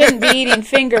 he shouldn't be eating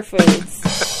finger foods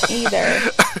either.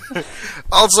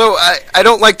 Also, I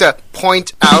don't like to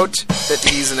point out that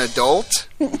he's an adult,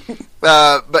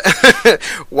 but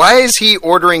why is he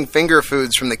ordering finger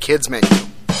foods from the kids' menu?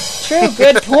 True,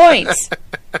 good point.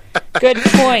 Good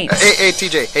point. Hey,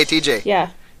 TJ.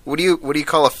 Yeah. What do you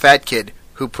call a fat kid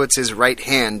who puts his right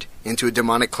hand into a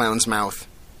demonic clown's mouth?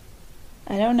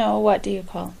 I don't know. What do you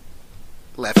call?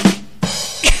 Lefty.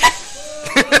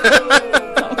 Oh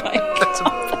my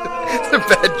God. It's a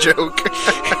bad joke.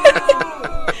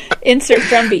 Insert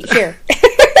drumbeat here.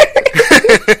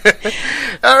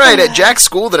 All right, at Jack's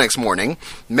school the next morning,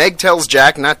 Meg tells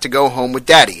Jack not to go home with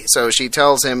Daddy. So she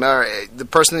tells him, the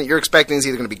person that you're expecting is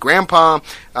either going to be Grandpa,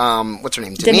 what's her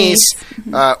name, Denise.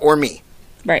 Or me.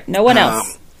 Right, no one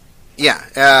else. Yeah,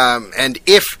 and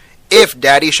if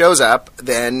Daddy shows up,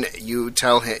 then you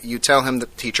tell him the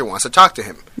teacher wants to talk to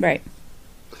him. Right.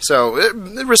 So,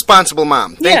 responsible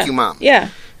mom. Thank you, Mom. Yeah.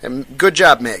 Good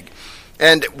job, Meg.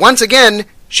 And once again,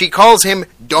 she calls him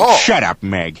Doll. Shut up,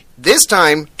 Meg. This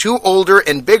time, two older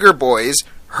and bigger boys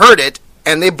heard it,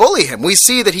 and they bully him. We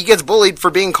see that he gets bullied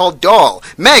for being called Doll.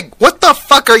 Meg, what the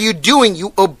fuck are you doing,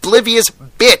 you oblivious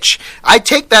bitch? I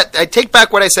take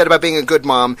back what I said about being a good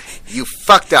mom. You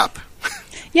fucked up.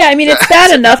 Yeah, I mean, it's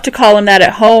bad enough to call him that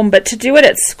at home, but to do it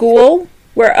at school,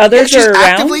 where others are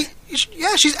around...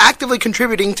 she's actively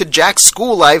contributing to Jack's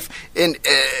school life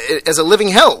as a living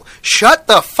hell. Shut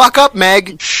the fuck up,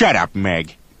 Meg. Shut up,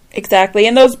 Meg. Exactly,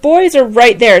 and those boys are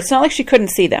right there. It's not like she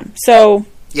couldn't see them. So,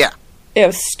 yeah, it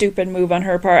was a stupid move on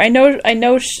her part. I know. I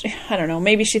don't know.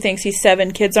 Maybe she thinks he's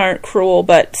 7. Kids aren't cruel,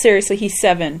 but seriously, he's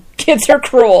 7. Kids are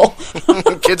cruel.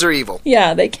 Kids are evil.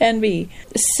 Yeah, they can be.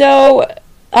 So,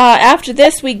 after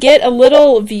this, we get a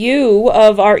little view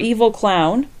of our evil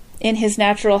clown in his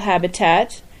natural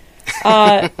habitat.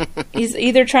 He's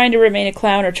either trying to remain a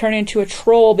clown or turn into a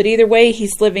troll, but either way,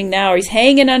 he's living now. He's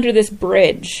hanging under this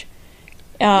bridge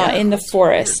in the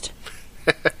forest.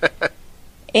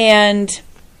 And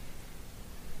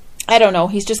I don't know,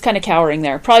 he's just kind of cowering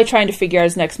there, probably trying to figure out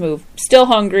his next move. Still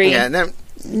hungry. Yeah, and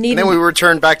then we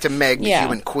return back to Meg, the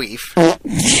human queef.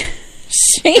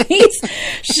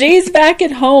 She's back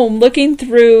at home looking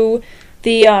through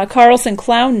the Carlson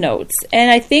clown notes.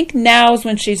 And I think now's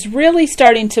when she's really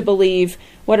starting to believe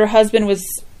what her husband was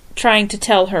trying to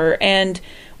tell her. And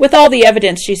with all the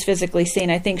evidence she's physically seen,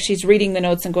 I think she's reading the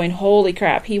notes and going, holy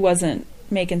crap, he wasn't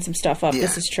making some stuff up. Yeah.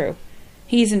 This is true.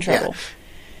 He's in trouble.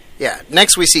 Yeah.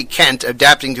 Next we see Kent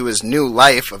adapting to his new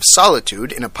life of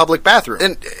solitude in a public bathroom.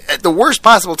 And at the worst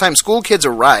possible time, school kids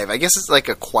arrive. I guess it's like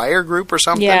a choir group or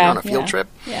something on a field trip.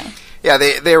 Yeah,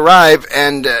 they arrive,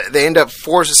 and they end up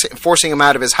forcing him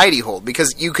out of his hidey hole,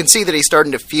 because you can see that he's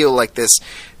starting to feel like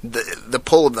the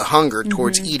pull of the hunger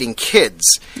towards eating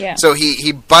kids. Yeah. So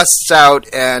he busts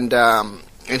out, and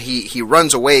he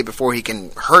runs away before he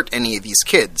can hurt any of these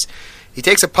kids. He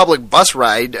takes a public bus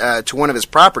ride to one of his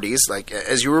properties. Like,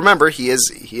 as you remember, he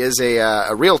is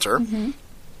a realtor.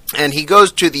 And he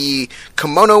goes to the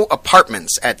Kimono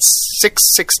Apartments at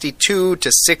 662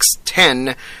 to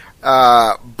 610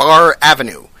 Bar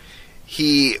Avenue.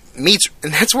 He meets,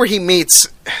 and that's where he meets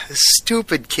this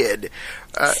stupid kid.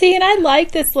 See, and I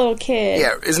like this little kid.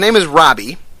 Yeah, his name is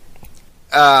Robbie.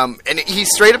 And he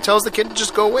straight up tells the kid to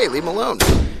just go away, leave him alone.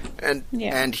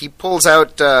 And he pulls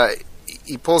out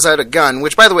a gun,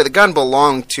 which, by the way, the gun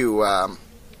belonged to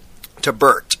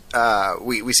Bert.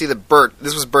 We see that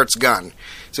this was Bert's gun.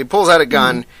 So he pulls out a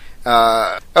gun.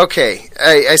 Okay,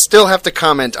 I still have to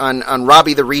comment on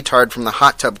Robbie the retard from the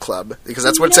Hot Tub Club, because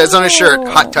that's what it says on his shirt,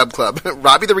 Hot Tub Club.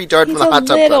 Robbie the retard from the Hot Tub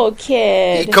Club. He's a little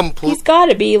kid. He's got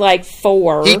to be like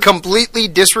 4. He completely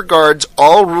disregards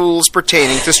all rules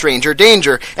pertaining to stranger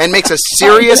danger and makes a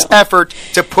serious effort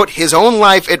to put his own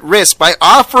life at risk by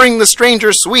offering the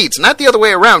stranger sweets. Not the other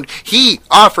way around. He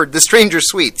offered the stranger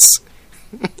sweets.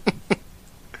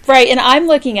 Right, and I'm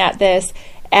looking at this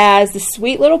as the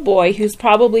sweet little boy who's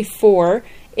probably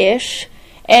 4-ish,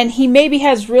 and he maybe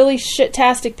has really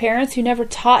shit-tastic parents who never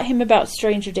taught him about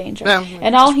stranger danger. No.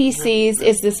 And all he sees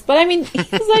is this, but I mean,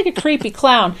 he's like a creepy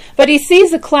clown, but he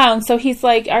sees a clown, so he's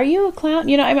like, are you a clown?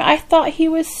 You know, I mean, I thought he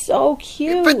was so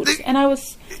cute, and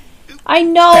I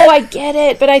know, I get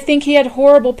it, but I think he had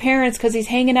horrible parents because he's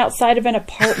hanging outside of an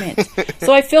apartment.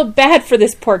 So I feel bad for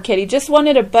this poor kid. He just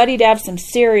wanted a buddy to have some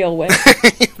cereal with.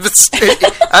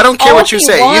 I don't care what you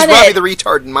say. He's Robbie the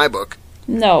retard in my book.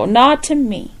 No, not to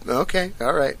me. Okay,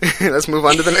 all right. Let's move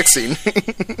on to the next scene.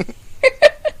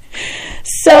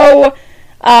 So,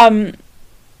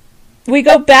 we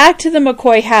go back to the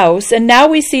McCoy house, and now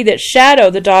we see that Shadow,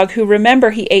 the dog who,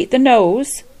 remember, he ate the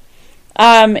nose,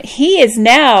 he is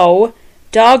now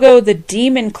Doggo the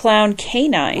Demon Clown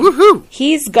Canine. Woohoo!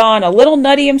 He's gone a little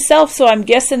nutty himself, so I'm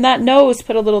guessing that nose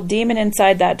put a little demon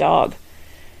inside that dog.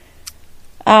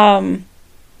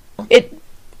 It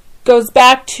goes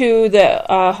back to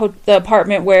the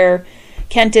apartment where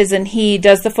Kent is, and he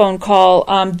does the phone call.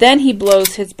 Then he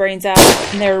blows his brains out,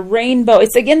 and they're rainbow.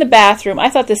 It's like in the bathroom. I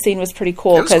thought this scene was pretty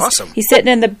cool because awesome. He's sitting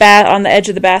in the on the edge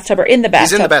of the bathtub, or in the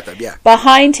bathtub. He's in the bathtub, yeah.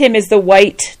 Behind him is the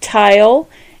white tile,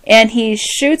 and he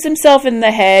shoots himself in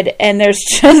the head, and there's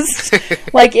just,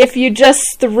 like, if you just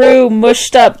threw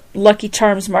mushed up Lucky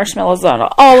Charms marshmallows on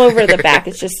all over the back.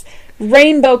 It's just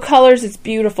rainbow colors. It's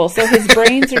beautiful. So his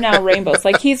brains are now rainbows.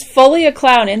 Like, he's fully a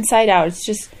clown inside out. It's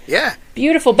just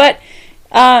beautiful. But,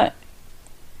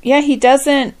 he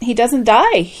doesn't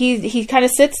die. He kind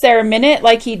of sits there a minute,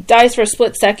 like he dies for a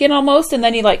split second almost, and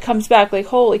then he, like, comes back like,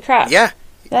 holy crap. Yeah.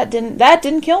 That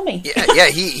didn't kill me. Yeah,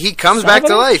 he comes back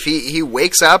to life. He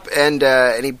wakes up and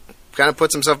he kind of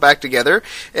puts himself back together,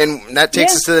 and that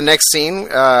takes us to the next scene.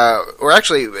 Or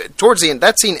actually, towards the end,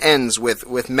 that scene ends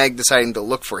with Meg deciding to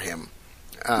look for him.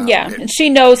 And she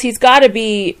knows he's got to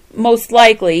be, most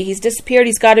likely, he's disappeared.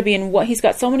 He's got to be in he's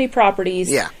got so many properties.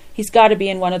 Yeah. He's got to be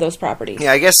in one of those properties.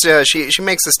 Yeah, I guess she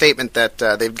makes the statement that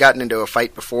they've gotten into a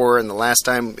fight before, and the last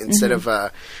time, instead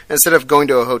of going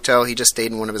to a hotel, he just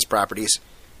stayed in one of his properties.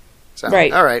 So,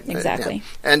 right. All right. Exactly.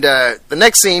 And the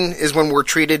next scene is when we're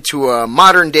treated to a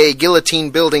modern-day guillotine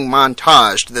building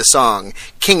montage to the song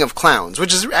 "King of Clowns,"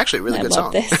 which is actually a really good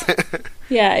song. This.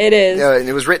 Yeah, it is. And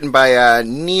it was written by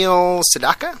Neil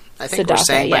Sedaka, I think, or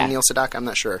sang by Neil Sedaka. I'm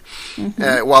not sure.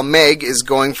 Mm-hmm. While Meg is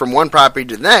going from one property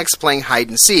to the next, playing hide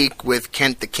and seek with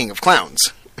Kent the King of Clowns.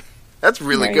 That's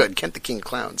really good, Kent the King of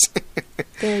Clowns.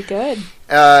 Very good.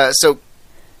 So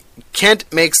Kent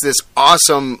makes this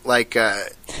awesome, like,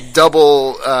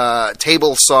 double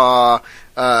table saw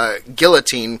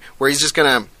guillotine where he's just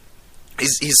gonna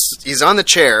he's on the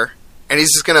chair and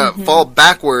he's just gonna fall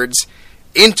backwards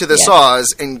into the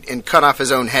saws and cut off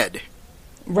his own head.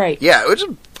 Right. Yeah, which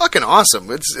is fucking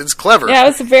awesome. It's clever. Yeah, it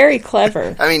was very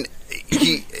clever. I mean,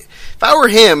 if I were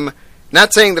him,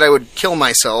 not saying that I would kill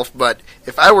myself, but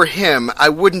if I were him, I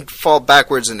wouldn't fall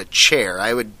backwards in a chair.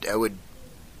 I would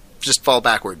just fall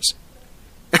backwards.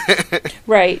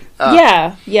 Right.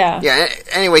 Yeah. Yeah,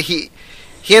 anyway, he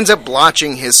ends up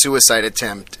blotching his suicide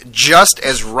attempt just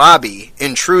as Robbie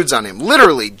intrudes on him.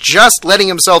 Literally, just letting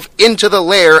himself into the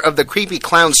lair of the creepy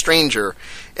clown stranger.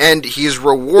 And he's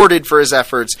rewarded for his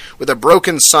efforts with a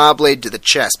broken saw blade to the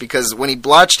chest. Because when he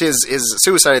blotched his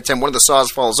suicide attempt, one of the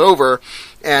saws falls over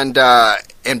and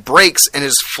breaks and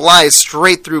just flies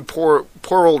straight through poor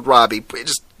old Robbie. It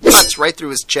just cuts right through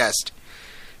his chest.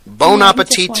 Bon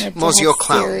appetit, Monsieur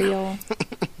Clown.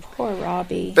 Poor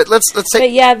Robbie. But let's take...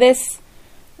 But yeah,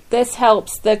 this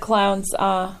helps the clown's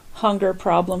hunger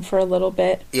problem for a little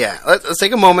bit. Yeah, let's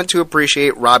take a moment to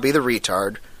appreciate Robbie the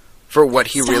retard for what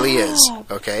he really is,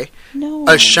 okay? No.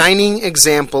 A shining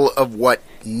example of what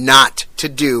not to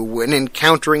do when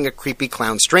encountering a creepy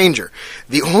clown stranger.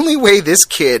 The only way this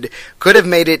kid could have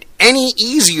made it any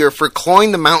easier for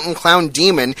Cloyne the mountain clown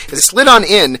demon is slid on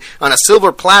a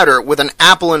silver platter with an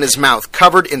apple in his mouth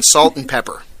covered in salt and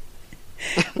pepper.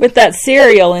 With that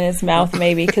cereal in his mouth,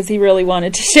 maybe, because he really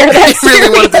wanted to share that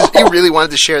cereal. He really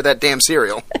wanted to share that damn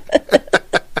cereal.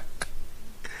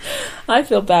 I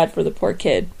feel bad for the poor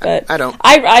kid, but I don't.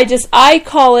 I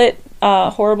call it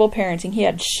horrible parenting. He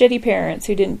had shitty parents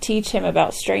who didn't teach him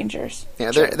about strangers.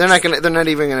 Yeah, they're not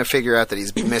even gonna figure out that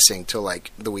he's missing till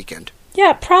like the weekend.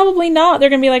 Yeah, probably not. They're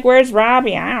gonna be like, "Where's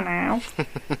Robbie?" I don't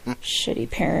know. Shitty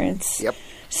parents. Yep.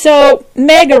 So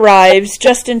Meg arrives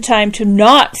just in time to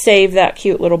not save that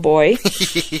cute little boy.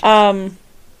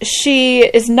 She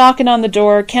is knocking on the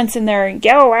door. Kent's in there and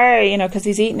go away, because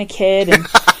he's eating a kid, and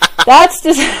that's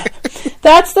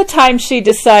the time she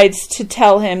decides to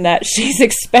tell him that she's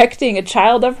expecting a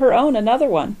child of her own, another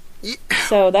one. Yeah.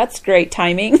 So that's great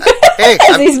timing. Hey,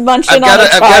 he's munching on a child.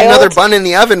 I've got another bun in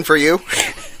the oven for you.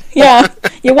 Yeah.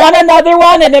 You want another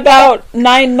one? In about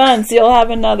 9 months, you'll have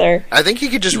another. I think you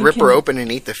could just rip her open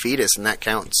and eat the fetus, and that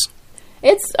counts.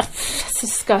 It's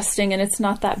disgusting, and it's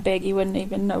not that big. You wouldn't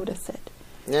even notice it.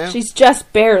 Yeah. She's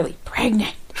just barely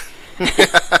pregnant.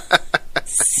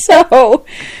 So,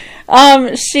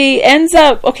 she ends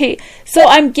up... Okay, so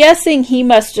I'm guessing he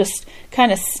must just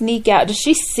kind of sneak out. Does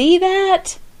she see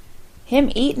that? Him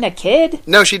eating a kid?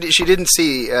 No, she didn't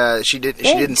see. She didn't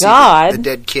see the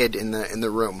dead kid in the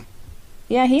room.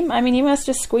 Yeah, he must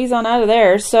just squeeze on out of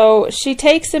there. So she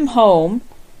takes him home.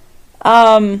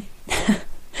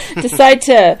 Decide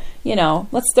to,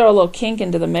 let's throw a little kink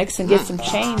into the mix and get some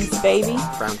chains, baby.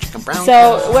 Brown chicken, brown.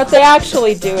 So what they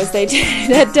actually do is they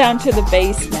head down to the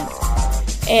basement,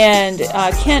 and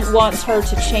Kent wants her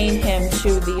to chain him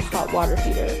to the hot water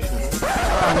heater.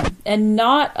 And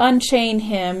not unchain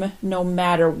him no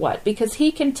matter what, because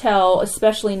he can tell,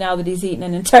 especially now that he's eaten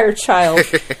an entire child,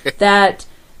 that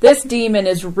this demon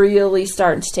is really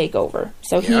starting to take over.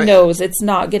 So he knows it's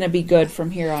not going to be good from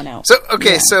here on out.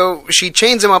 So she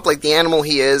chains him up like the animal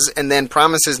he is, and then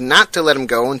promises not to let him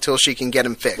go until she can get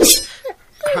him fixed.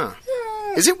 Huh.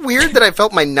 Is it weird that I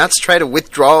felt my nuts try to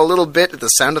withdraw a little bit at the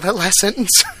sound of that last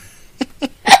sentence?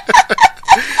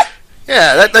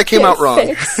 Yeah, that came out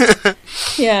wrong.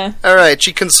 Yeah. All right,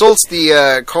 she consults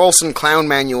the Carlson Clown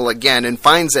Manual again and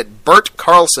finds that Bert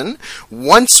Carlson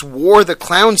once wore the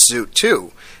clown suit,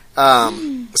 too.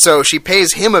 So she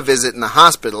pays him a visit in the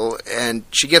hospital, and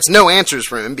she gets no answers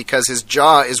from him because his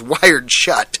jaw is wired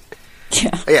shut.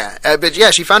 Yeah. But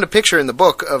she found a picture in the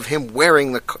book of him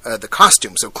wearing the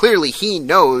costume, so clearly he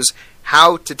knows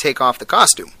how to take off the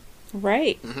costume.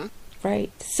 Right. Mm-hmm.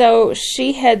 Right. So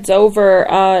she heads over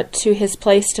to his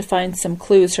place to find some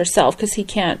clues herself, because he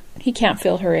can't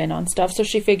fill her in on stuff. So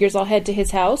she figures, I'll head to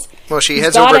his house. Well, she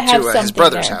heads over to his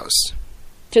brother's house.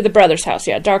 To the brother's house,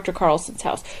 yeah, Dr. Carlson's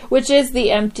house, which is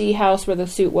the empty house where the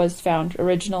suit was found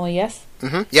originally. Yes.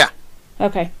 Mm-hmm. Yeah.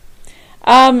 Okay.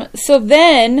 So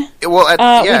then,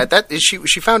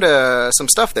 she found some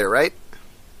stuff there, right?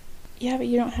 Yeah, but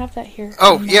you don't have that here.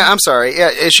 Oh, yeah, I'm sorry.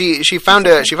 Yeah, she found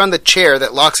the chair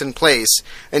that locks in place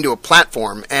into a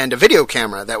platform and a video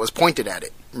camera that was pointed at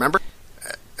it. Remember?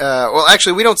 Well,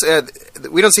 actually, we don't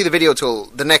see the video till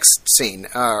the next scene,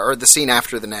 or the scene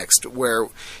after the next, where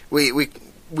we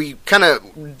kind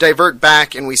of divert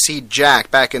back and we see Jack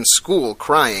back in school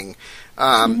crying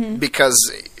because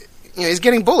he's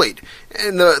getting bullied,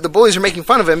 and the bullies are making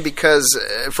fun of him because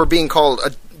for being called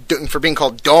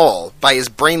doll by his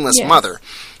brainless mother,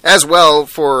 as well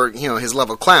for his love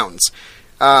of clowns.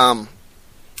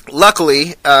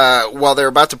 Luckily, while they're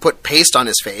about to put paste on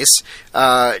his face,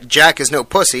 Jack is no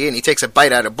pussy, and he takes a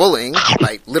bite out of bullying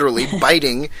by literally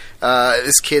biting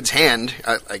this kid's hand.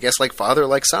 I guess like father,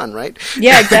 like son, right?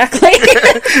 Yeah, exactly.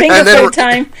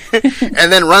 Time.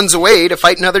 And then runs away to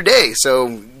fight another day.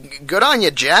 So good on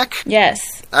you, Jack.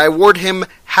 Yes. I award him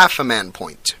half a man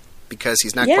point. because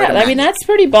he's not quite a Yeah, I mean, magnet. that's a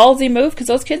pretty ballsy move because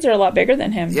those kids are a lot bigger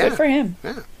than him. Yeah. Good for him.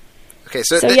 Yeah. Okay,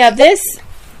 so, this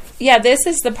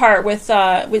is the part with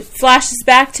flashes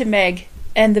back to Meg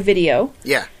and the video.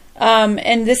 Yeah.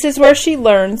 And this is where she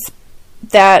learns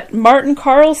that Martin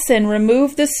Carlson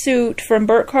removed the suit from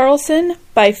Bert Carlson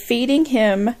by feeding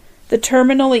him the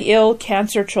terminally ill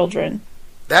cancer children.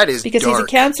 That is because dark. he's a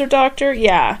cancer doctor.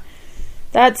 Yeah,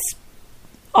 that's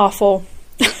awful.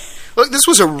 Look, this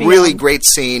was a really great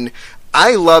scene.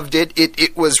 I loved it.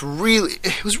 It was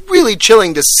really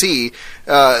chilling to see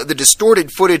the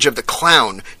distorted footage of the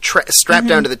clown strapped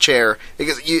down to the chair,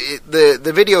 because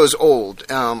the video is old,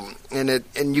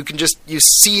 and you can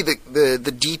see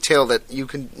the detail that you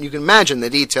can imagine the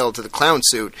detail to the clown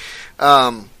suit,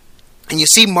 and you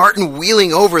see Martin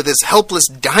wheeling over this helpless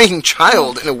dying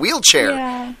child in a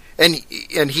wheelchair, and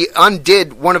he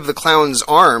undid one of the clown's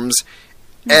arms,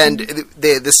 and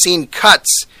the scene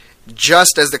cuts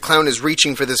just as the clown is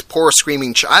reaching for this poor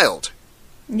screaming child.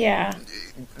 Yeah.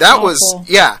 That awful. was,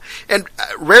 yeah. And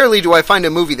rarely do I find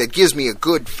a movie that gives me a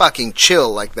good fucking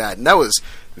chill like that. And that was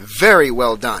very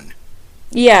well done.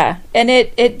 Yeah. And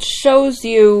it shows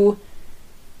you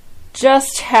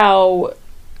just how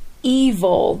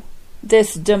evil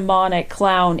this demonic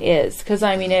clown is. Because,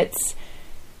 I mean,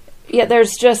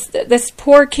 there's just this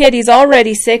poor kid. He's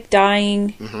already sick,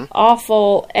 dying,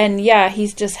 awful, and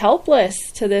he's just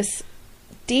helpless to this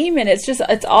demon. It's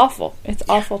awful. It's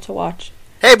awful to watch.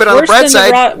 Hey, but on the bright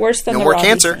side, worse than no the more Robbie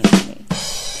cancer. scene.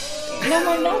 No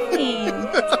more nothing.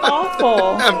 It's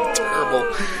awful.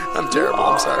 I'm terrible.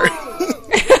 I'm sorry.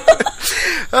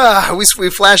 We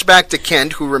flash back to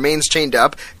Kent, who remains chained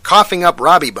up, coughing up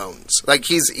Robbie bones. Like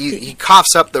he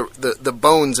coughs up the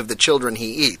bones of the children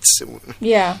he eats.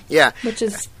 Yeah. Yeah. Which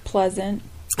is pleasant.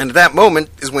 And at that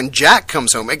moment is when Jack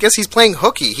comes home. I guess he's playing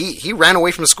hooky. He ran away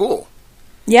from school.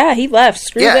 Yeah, he left.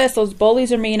 Screw this. Those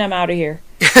bullies are mean. I'm out of here.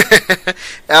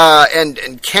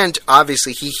 And Kent,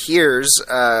 obviously, he hears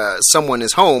someone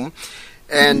is home,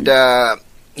 and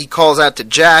he calls out to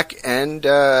Jack, and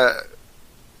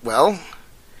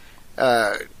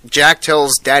Jack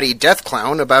tells Daddy Death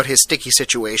Clown about his sticky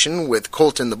situation with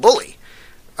Colton the bully.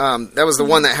 That was the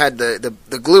one that had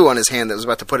the glue on his hand that was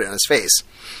about to put it on his face.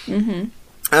 Mm-hmm.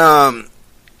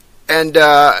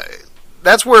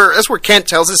 That's where Kent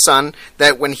tells his son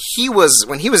that when he was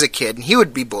a kid and he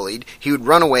would be bullied, he would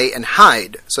run away and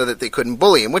hide so that they couldn't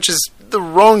bully him, which is the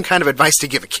wrong kind of advice to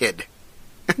give a kid.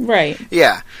 Right.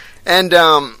 Yeah. And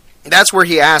that's where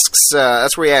he asks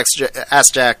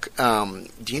Jack,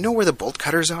 do you know where the bolt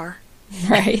cutters are?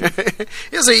 Right.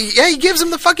 He gives him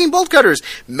the fucking bolt cutters.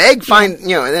 Meg finds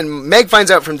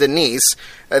out from Denise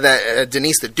that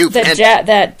Denise the dupe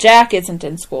that Jack isn't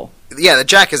in school. Yeah, that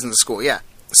Jack isn't in school. Yeah.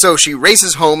 So she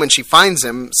races home and she finds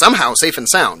him somehow safe and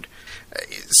sound.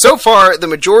 So far, the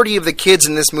majority of the kids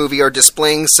in this movie are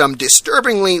displaying some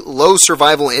disturbingly low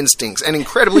survival instincts and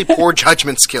incredibly poor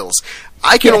judgment skills.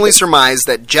 I can only surmise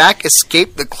that Jack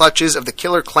escaped the clutches of the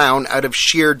killer clown out of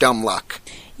sheer dumb luck.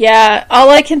 Yeah, all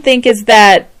I can think is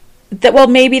that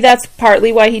maybe that's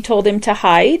partly why he told him to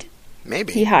hide.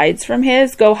 Maybe. He hides from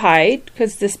go hide,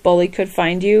 because this bully could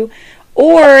find you.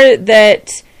 Or that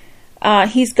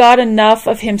he's got enough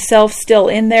of himself still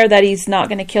in there that he's not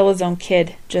going to kill his own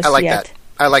kid just yet.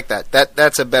 I like that.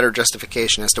 That's a better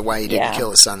justification as to why he didn't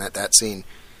kill his son at that scene.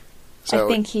 So, I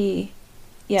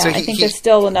think there's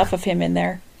still enough of him in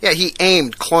there. Yeah, he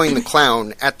aimed Cloying the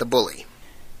Clown at the bully.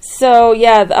 So,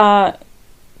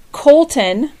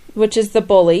 Colton, which is the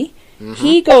bully,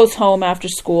 he goes home after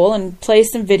school and plays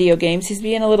some video games. He's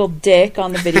being a little dick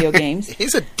on the video games.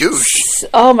 He's a douche.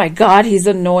 Oh my God, he's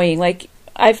annoying. Like,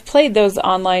 I've played those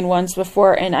online ones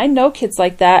before, and I know kids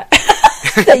like that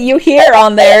that you hear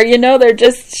on there. You know, they're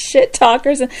just shit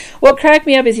talkers. And what cracked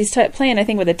me up is he's playing, I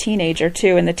think, with a teenager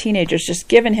too, and the teenager's just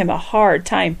giving him a hard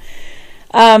time.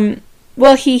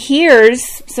 Well, he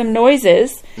hears some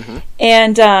noises,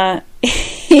 and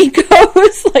he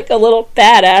goes like a little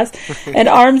badass and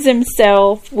arms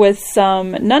himself with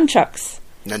some nunchucks.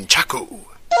 Nunchaku.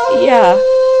 Yeah,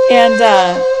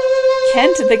 and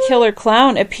Kent, the killer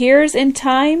clown, appears in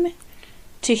time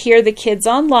to hear the kids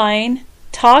online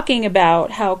talking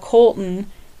about how Colton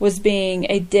was being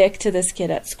a dick to this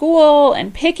kid at school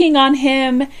and picking on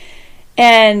him.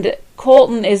 And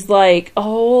Colton is like,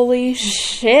 holy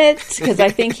shit, because I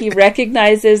think he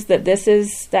recognizes that this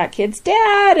is that kid's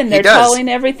dad, and they're telling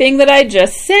everything that I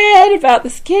just said about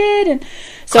this kid. And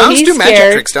so clowns he's do scared.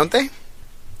 Magic tricks, don't they?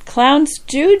 Clowns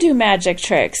do magic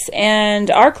tricks, and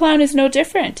our clown is no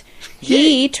different.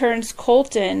 He turns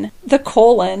Colton, the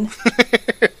colon,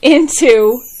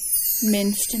 into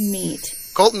minced meat.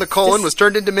 Colton the colon was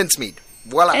turned into mincemeat.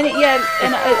 Voila. And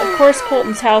of course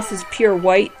Colton's house is pure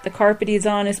white. The carpet he's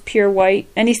on is pure white.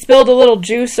 And he spilled a little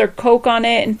juice or Coke on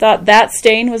it and thought that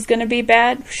stain was going to be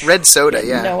bad. Red soda,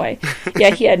 yeah. No way.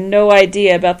 Yeah, he had no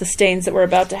idea about the stains that were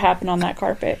about to happen on that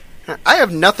carpet. I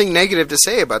have nothing negative to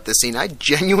say about this scene. I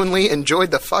genuinely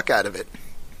enjoyed the fuck out of it.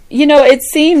 You know, it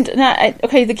seemed...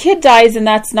 okay, the kid dies and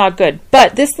that's not good.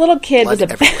 But this little kid was a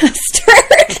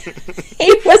bastard.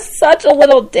 He was such a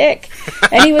little dick.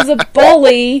 And he was a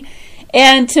bully.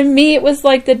 And to me, it was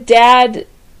like the dad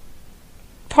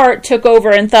part took over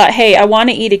and thought, hey, I want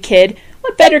to eat a kid.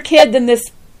 What better kid than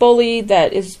this bully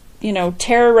that is,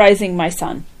 terrorizing my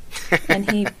son?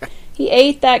 And he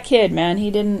ate that kid, man.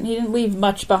 He didn't leave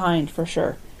much behind, for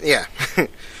sure. Yeah.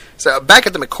 So back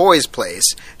at the McCoy's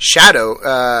place, Shadow,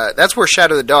 that's where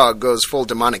Shadow the dog goes full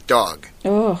demonic dog.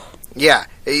 Oh. Yeah,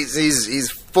 he's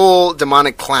full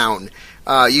demonic clown.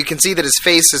 You can see that his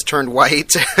face has turned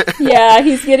white. Yeah,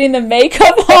 he's getting the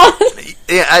makeup on.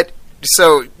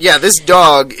 Yeah, this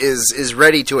dog is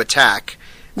ready to attack.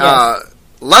 Yes.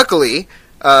 Luckily,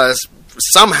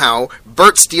 somehow,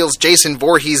 Bert steals Jason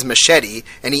Voorhees' machete,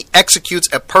 and he executes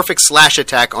a perfect slash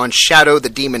attack on Shadow the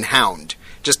Demon Hound.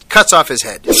 Just cuts off his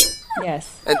head.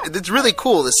 Yes. And it's really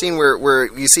cool, the scene where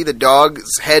you see the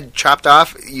dog's head chopped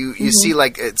off. You see,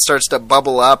 like, it starts to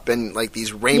bubble up, and, like,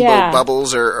 these rainbow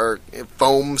bubbles or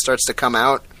foam starts to come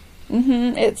out.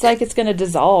 Mm-hmm. It's like it's going to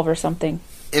dissolve or something.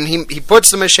 And he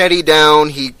puts the machete down.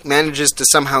 He manages to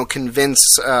somehow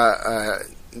convince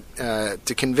Meg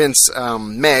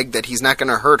that he's not going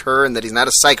to hurt her and that he's not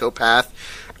a psychopath.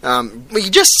 He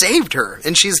just saved her,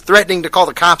 and she's threatening to call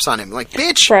the cops on him. Like,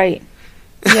 bitch! Right.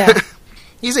 Yeah.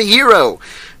 He's a hero.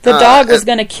 The dog was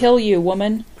going to kill you,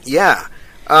 woman. Yeah.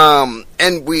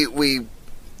 And we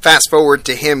fast forward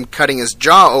to him cutting his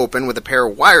jaw open with a pair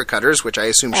of wire cutters, which I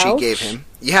assume she gave him.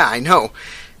 Yeah, I know.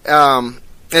 And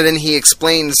then he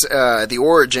explains the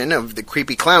origin of the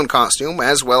creepy clown costume,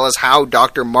 as well as how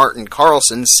Dr. Martin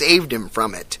Carlson saved him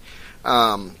from it.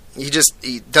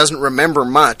 He doesn't remember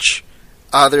much,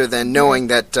 other than knowing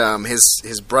that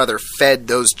his brother fed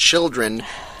those children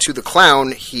to the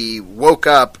clown. He woke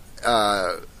up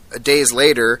days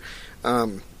later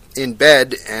in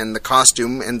bed, and the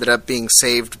costume ended up being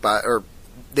saved by... or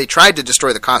they tried to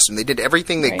destroy the costume. They did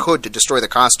everything they could to destroy the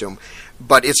costume,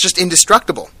 but it's just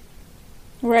indestructible.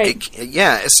 Right.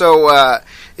 So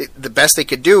the best they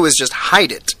could do is just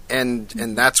hide it, and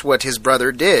that's what his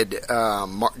brother did.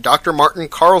 Dr. Martin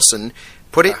Carlson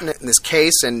put it in this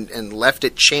case and left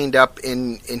it chained up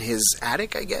in his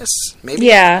attic, I guess. Maybe.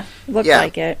 Yeah, looked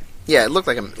like it. Yeah, it looked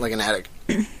like an attic,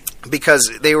 because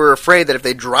they were afraid that if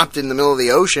they dropped it in the middle of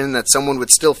the ocean, that someone would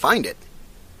still find it.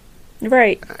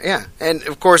 Right. Yeah, and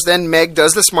of course, then Meg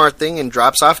does the smart thing and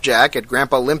drops off Jack at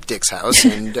Grandpa Limp Dick's house,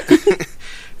 and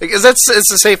because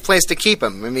it's a safe place to keep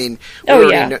him. I mean,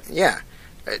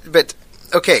 but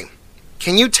okay,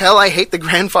 can you tell I hate the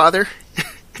grandfather?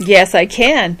 Yes, I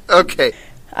can. Okay.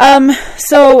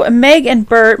 So Meg and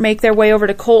Bert make their way over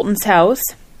to Colton's house,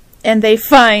 and they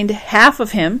find half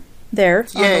of him there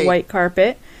on the white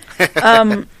carpet.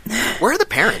 Where are the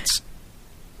parents?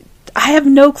 I have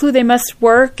no clue. They must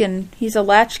work, and he's a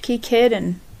latchkey kid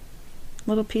and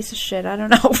little piece of shit. I don't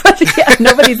know, but yeah,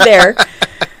 nobody's there.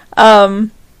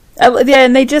 And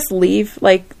they just leave.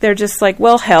 Like, they're just like,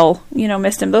 well, hell,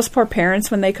 missed him. Those poor parents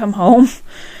when they come home.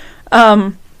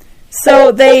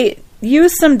 So they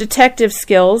use some detective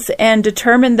skills and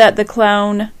determine that the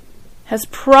clown has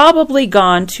probably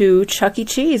gone to Chuck E.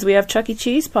 Cheese. We have Chuck E.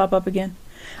 Cheese pop up again.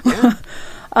 Yeah.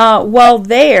 While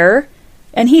there,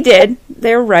 and he did,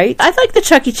 they're right. I like the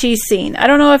Chuck E. Cheese scene. I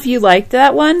don't know if you liked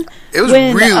that one. It was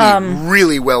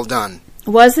really well done.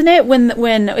 Wasn't it?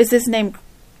 When is his name?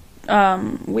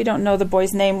 We don't know the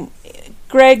boy's name.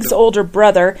 Greg's older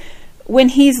brother. When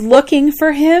he's looking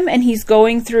for him and he's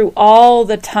going through all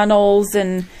the tunnels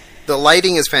and... The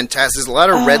lighting is fantastic. There's a lot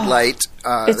of red light.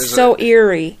 It's so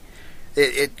eerie.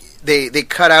 They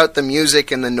cut out the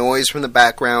music and the noise from the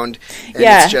background, and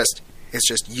it's just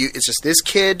this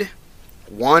kid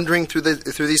wandering through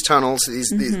these tunnels,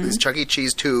 these Chuck E.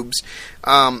 Cheese tubes.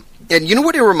 And you know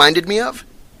what it reminded me of?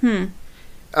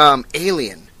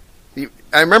 Alien.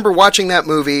 I remember watching that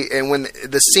movie, and when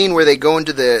the scene where they go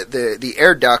into the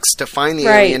air ducts to find the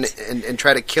alien and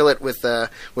try to kill it with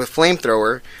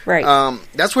flamethrower. Right.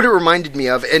 That's what it reminded me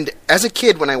of. And as a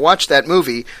kid, when I watched that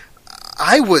movie,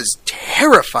 I was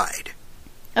terrified.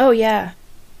 Oh yeah.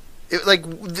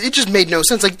 It just made no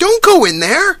sense. Like, don't go in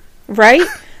there. Right.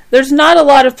 There's not a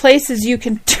lot of places you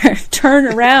can turn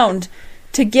around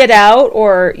to get out,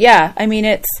 or I mean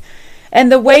it's. And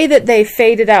the way that they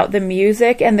faded out the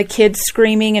music and the kids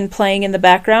screaming and playing in the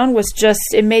background was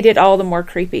just, it made it all the more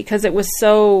creepy because it was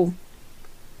so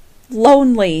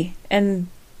lonely and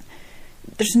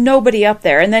there's nobody up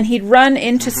there. And then he'd run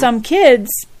into some kids,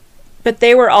 but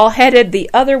they were all headed the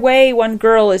other way. One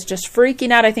girl is just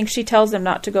freaking out. I think she tells them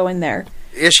not to go in there.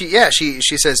 She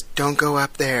says, "Don't go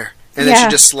up there." And then she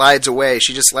just slides away.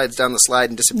 She just slides down the slide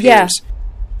and disappears. Yeah.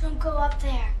 Don't go up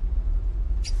there.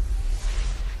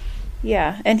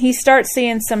 Yeah, and he starts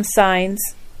seeing some signs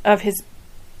of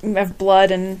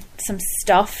blood and some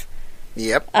stuff.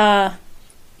 Yep.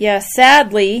 Yeah,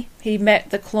 sadly, he met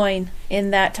the Cloyne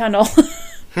in that tunnel.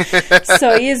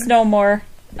 So he is no more.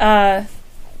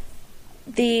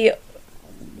 The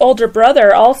older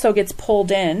brother also gets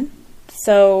pulled in.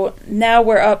 So now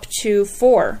we're up to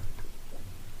 4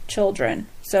 children.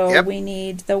 So we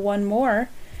need the one more.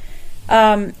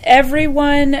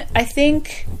 Everyone, I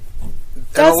think...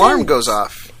 An alarm goes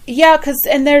off. Yeah,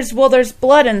 there's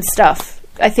blood and stuff,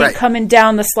 I think, coming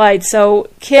down the slide. So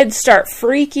kids start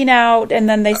freaking out, and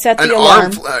then they set the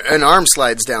alarm. An arm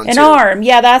slides down, An arm,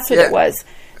 yeah, that's what it was.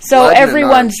 So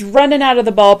everyone's running out of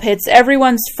the ball pits.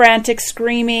 Everyone's frantic,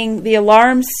 screaming. The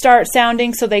alarms start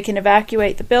sounding so they can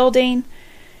evacuate the building.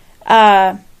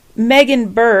 Meg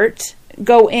and Bert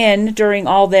go in during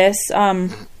all this,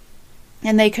 and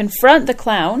they confront the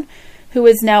clown, who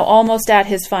is now almost at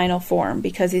his final form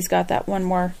because he's got that one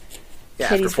more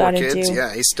kid he's got to do.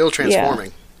 Yeah, he's still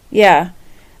transforming. Yeah.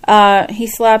 He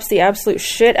slaps the absolute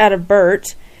shit out of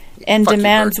Bert and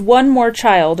demands one more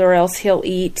child or else he'll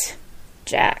eat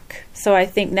Jack. So I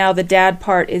think now the dad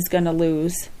part is going to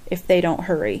lose if they don't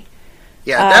hurry.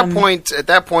 Yeah, at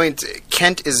that point,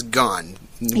 Kent is gone.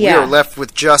 We are left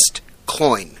with just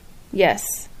Cloyne.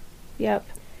 Yes. Yep.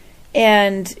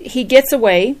 And he gets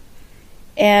away.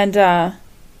 And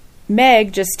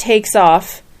Meg just takes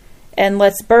off and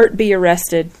lets Bert be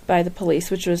arrested by the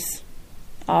police, which was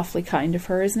awfully kind of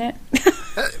her, isn't it?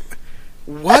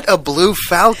 What a blue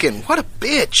falcon. What a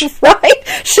bitch.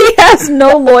 Right? She has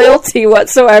no loyalty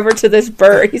whatsoever to this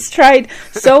Bert. He's tried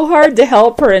so hard to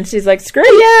help her, and she's like, screw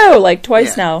you, like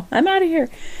twice now. I'm out of here.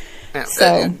 Yeah,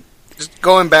 so... Just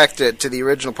going back to the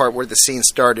original part where the scene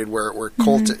started, where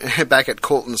Colton, back at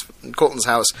Colton's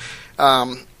house.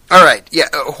 All right,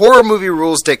 horror movie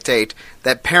rules dictate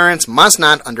that parents must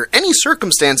not, under any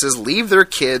circumstances, leave their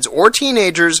kids or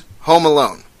teenagers home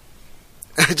alone.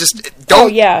 Just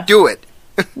don't do it.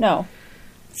 No.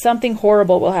 Something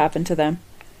horrible will happen to them.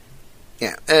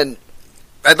 Yeah, and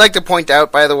I'd like to point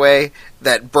out, by the way,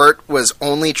 that Bert was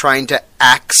only trying to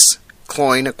ask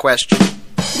Cloyne a question.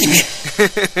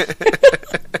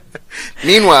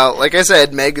 Meanwhile, like I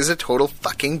said, Meg is a total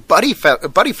fucking buddy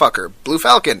fucker. Blue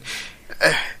Falcon.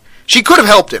 She could have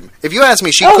helped him. If you ask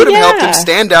me, she could have helped him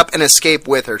stand up and escape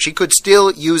with her. She could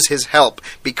still use his help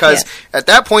because at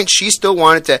that point she still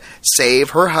wanted to save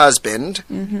her husband,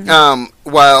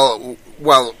 while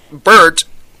Bert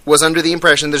was under the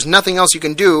impression there's nothing else you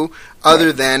can do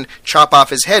other than chop off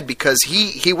his head because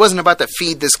he wasn't about to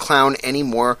feed this clown any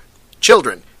more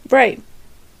children. Right.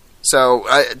 So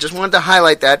I just wanted to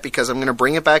highlight that because I'm going to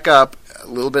bring it back up a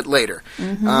little bit later.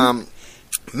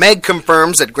 Meg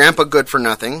confirms that Grandpa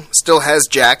Good-for-Nothing still has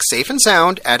Jack safe and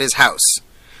sound at his house.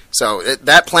 So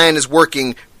that plan is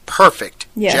working perfect.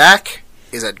 Yes. Jack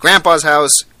is at Grandpa's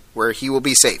house where he will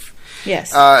be safe.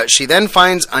 Yes. She then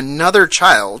finds another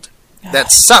child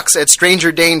that sucks at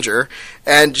stranger danger,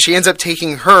 and she ends up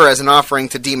taking her as an offering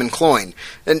to Demon Cloyne.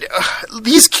 And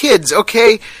these kids,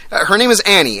 okay, her name is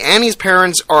Annie. Annie's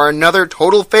parents are another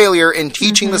total failure in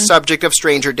teaching the subject of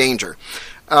stranger danger.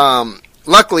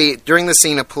 Luckily, during the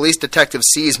scene, a police detective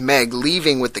sees Meg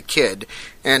leaving with the kid,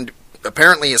 and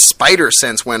apparently his spider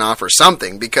sense went off or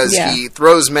something, because he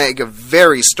throws Meg a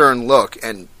very stern look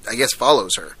and, I guess,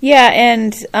 follows her. Yeah,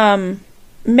 and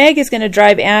Meg is going to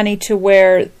drive Annie to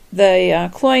where the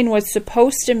Cloyne was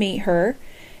supposed to meet her,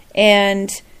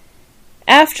 and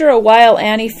after a while,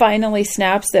 Annie finally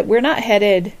snaps that we're not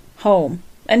headed home.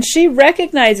 And she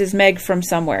recognizes Meg from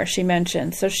somewhere, she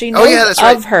mentioned, so she knows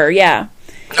of her,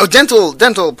 Oh,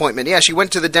 dental appointment. Yeah, she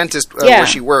went to the dentist where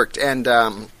she worked, and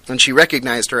she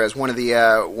recognized her as one of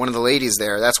the ladies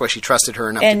there. That's why she trusted her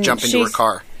enough to jump into her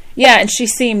car. Yeah, and she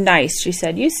seemed nice. She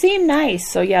said, "You seem nice."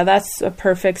 So yeah, that's a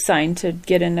perfect sign to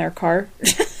get in their car.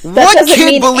 What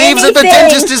kid believes that the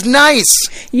dentist is nice?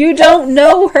 You don't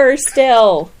know her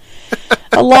still.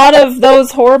 A lot of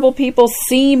those horrible people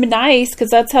seem nice because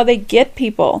that's how they get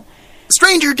people.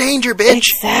 Stranger danger, bitch.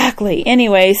 Exactly.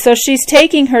 Anyway, so she's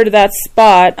taking her to that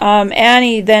spot.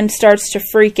 Annie then starts to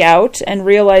freak out and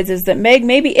realizes that Meg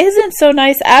maybe isn't so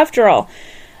nice after all.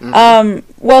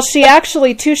 Well, she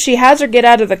actually, too, she has her get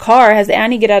out of the car, has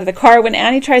Annie get out of the car. When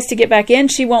Annie tries to get back in,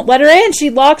 she won't let her in.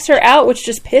 She locks her out, which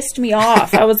just pissed me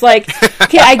off. I was like,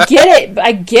 okay, I get it.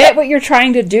 I get what you're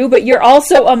trying to do, but you're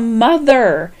also a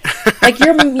mother. Like,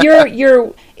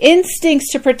 your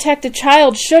instincts to protect a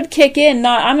child should kick in,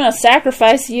 not, I'm going to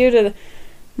sacrifice you to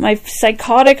my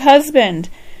psychotic husband.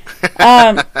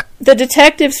 The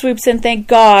detective swoops in, thank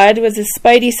God, with his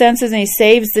spidey senses, and he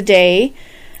saves the day.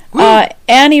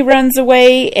 Annie runs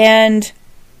away, and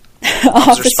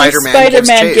Officer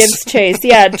Spider-Man gives chase.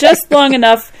 Yeah, just long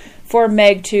enough for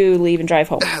Meg to leave and drive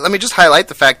home. Let me just highlight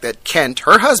the fact that Kent,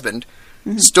 her husband,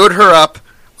 stood her up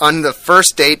on the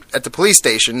first date at the police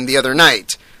station the other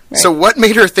night. Right. So what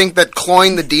made her think that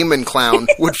Cloyne the demon clown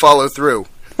would follow through?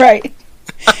 Right.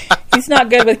 He's not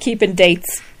good with keeping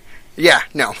dates. Yeah,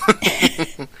 no.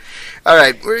 All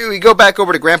right, we go back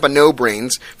over to Grandpa No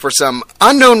Brains. For some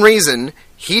unknown reason,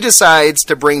 he decides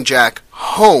to bring Jack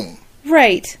home.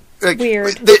 Right.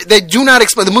 Weird. They do not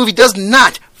explain. The movie does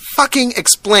not fucking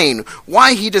explain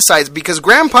why he decides, because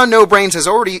Grandpa No Brains has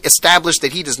already established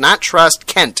that he does not trust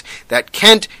Kent. That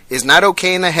Kent is not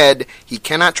okay in the head. He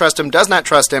cannot trust him, does not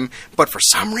trust him. But for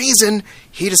some reason,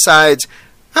 he decides,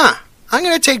 I'm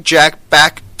going to take Jack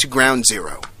back to ground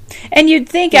zero. And you'd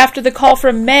think after the call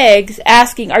from Meg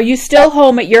asking, are you still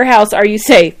home at your house? Are you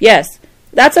safe? Yes.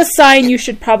 That's a sign you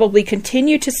should probably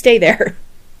continue to stay there.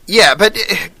 Yeah, but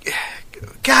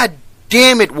God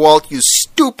damn it, Walt, you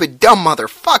stupid, dumb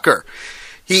motherfucker.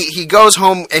 He goes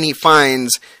home and he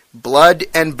finds blood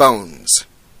and bones.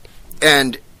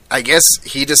 And I guess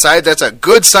he decides that's a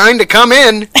good sign to come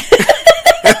in.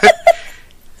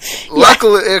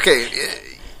 Luckily, okay,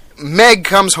 Meg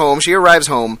comes home. She arrives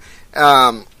home.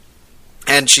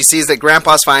 And she sees that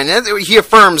Grandpa's fine. And he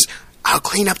affirms, I'll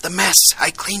clean up the mess. I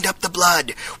cleaned up the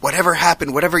blood. Whatever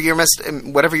happened, whatever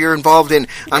you're involved in,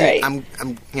 I'm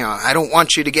I don't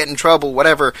want you to get in trouble,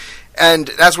 whatever. And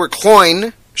that's where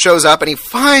Cloyne shows up, and he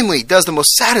finally does the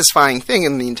most satisfying thing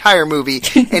in the entire movie,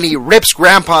 and he rips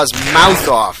Grandpa's mouth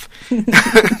off.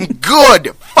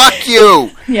 Good. Fuck you.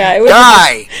 Yeah,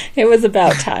 it was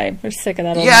about time. We're sick of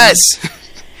that. Yes.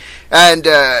 And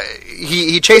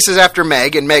he chases after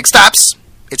Meg, and Meg stops.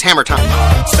 It's hammer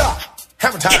time. Stop.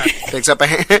 Hammer time.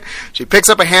 She picks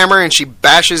up a hammer and she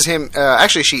bashes him.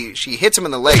 Actually, she hits him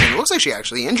in the leg, and it looks like she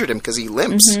actually injured him because he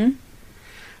limps.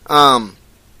 Mm-hmm.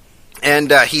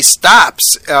 And he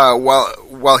stops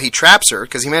while he traps her,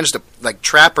 because he managed to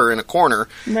trap her in a corner.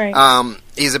 Right.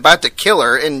 He's about to kill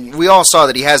her, and we all saw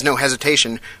that he has no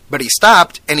hesitation. But he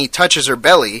stopped and he touches her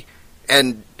belly.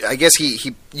 And I guess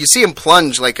you see him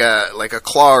plunge like a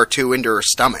claw or two into her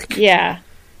stomach. Yeah.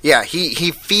 Yeah,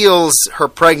 he feels her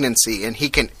pregnancy, and he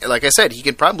can, like I said, he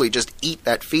could probably just eat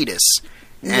that fetus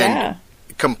and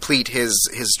complete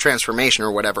his transformation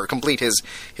or whatever, complete his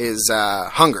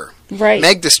hunger. Right.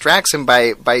 Meg distracts him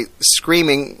by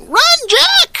screaming, "Run,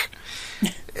 Jack!"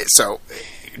 So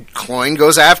Cloyne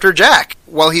goes after Jack.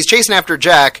 While he's chasing after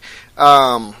Jack,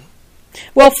 well,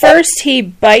 first he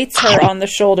bites her on the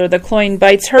shoulder. The Cloyne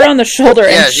bites her on the shoulder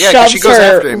and shoves she goes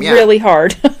her after him, really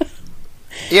hard.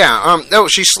 Yeah, no,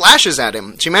 she slashes at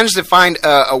him. She manages to find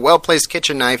a well-placed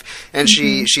kitchen knife, and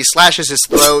she slashes his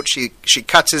throat. She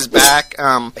cuts his back.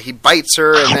 He bites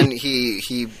her, and then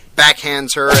he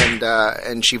backhands her,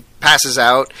 and she passes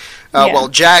out. While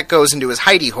Jack goes into his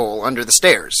hidey hole under the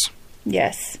stairs.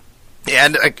 Yes.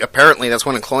 And apparently that's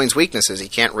one of Cloyne's weaknesses. He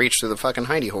can't reach through the fucking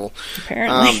hidey hole.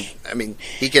 Apparently. I mean,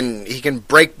 he can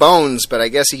break bones, but I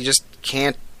guess he just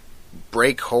can't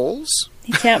break holes?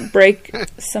 He can't break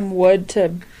some wood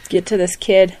to get to this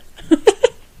kid.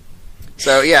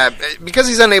 So, yeah, because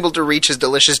he's unable to reach his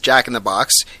delicious Jack in the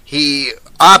Box, he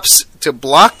opts to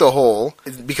block the hole,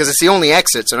 because it's the only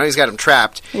exit, so now he's got him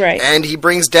trapped. Right. And he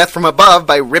brings death from above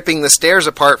by ripping the stairs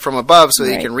apart from above so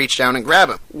that he can reach down and grab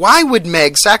him. Why would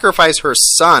Meg sacrifice her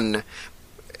son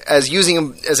as using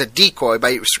him as a decoy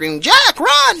by screaming, "Jack,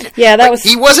 run!" Yeah, that was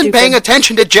He wasn't stupid. paying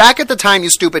attention to Jack at the time, you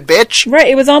stupid bitch. Right,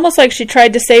 it was almost like she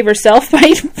tried to save herself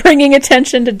by bringing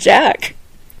attention to Jack.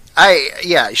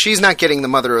 She's not getting the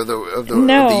Mother of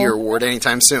the Year award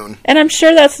anytime soon. And I'm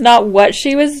sure that's not what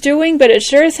she was doing, but it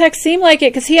sure as heck seemed like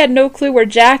it, because he had no clue where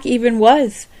Jack even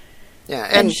was. Yeah,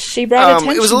 and she brought attention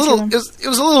to him. It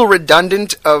was a little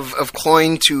redundant of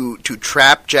Cloyne to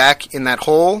trap Jack in that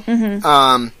hole,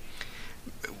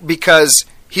 because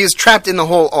he is trapped in the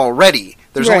hole already.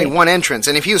 There's only one entrance,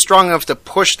 and if he was strong enough to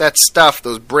push that stuff,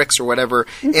 those bricks or whatever,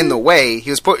 in the way, he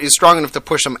was strong enough to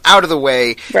push them out of the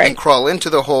way and crawl into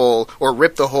the hole or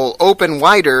rip the hole open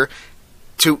wider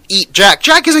to eat Jack.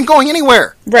 Jack isn't going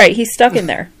anywhere. Right, he's stuck in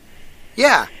there.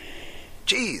 Yeah.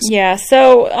 Jeez. Yeah,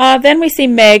 so then we see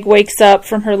Meg wakes up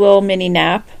from her little mini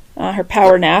nap, her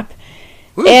power nap,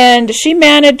 Woo. and she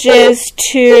manages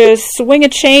to swing a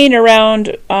chain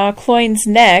around Cloyne's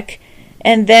neck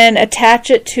and then attach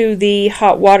it to the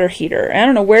hot water heater. I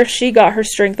don't know where she got her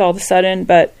strength all of a sudden,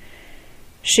 but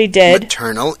she did.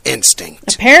 Maternal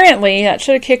instinct. Apparently, that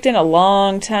should have kicked in a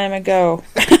long time ago.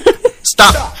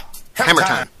 Stop. Hammer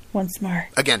time. Once more.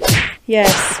 Again.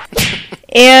 Yes.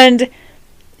 And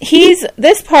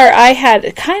this part I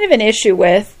had kind of an issue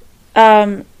with.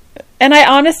 And I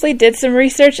honestly did some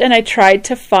research and I tried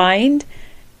to find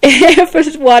if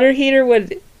a water heater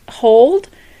would hold.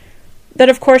 But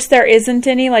of course there isn't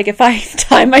any. Like if I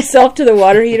tie myself to the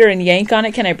water heater and yank on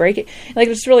it, can I break it? Like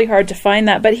it's really hard to find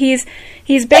that. But he's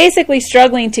basically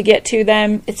struggling to get to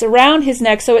them. It's around his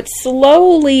neck, so it's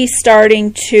slowly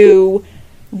starting to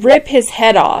rip his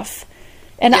head off.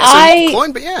 And I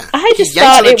just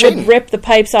thought it would rip the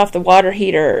pipes off the water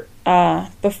heater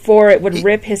before it would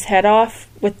rip his head off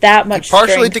with that much strength.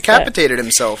 He partially decapitated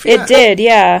himself. Yeah. It did,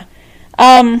 yeah.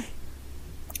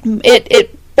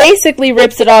 It basically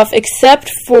rips it off except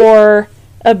for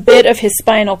a bit of his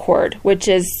spinal cord, which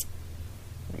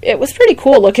it was pretty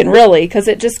cool looking, really, because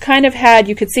it just kind of had,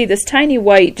 you could see this tiny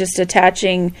white just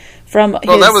attaching from his...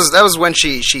 Well, that was when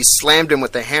she slammed him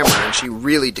with the hammer and she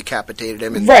really decapitated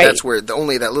him, and right. That's where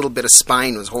only that little bit of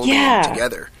spine was holding him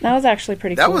together. That was actually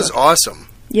pretty cool. That was awesome.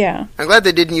 Yeah. I'm glad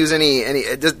they didn't use any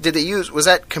did they use, was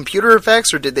that computer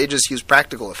effects or did they just use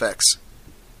practical effects?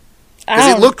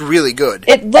 Because it looked really good.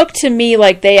 It looked to me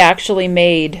like they actually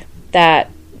made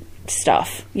that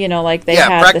stuff. You know, like they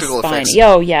had practical the spine. effects.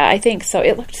 Oh, yeah, I think so.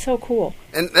 It looked so cool.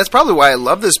 And that's probably why I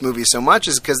love this movie so much,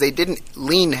 is because they didn't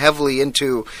lean heavily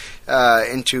into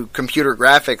computer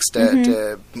graphics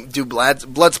to do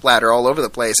blood splatter all over the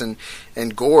place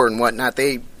and gore and whatnot.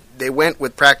 They went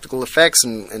with practical effects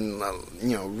and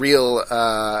real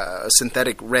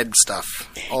synthetic red stuff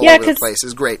all over the place.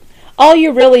 It's great. All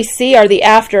you really see are the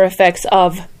after effects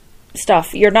of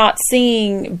stuff. You're not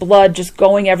seeing blood just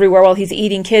going everywhere while he's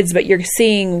eating kids, but you're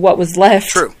seeing what was left.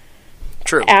 True.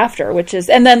 After,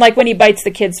 and then like when he bites the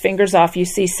kid's fingers off, you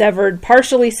see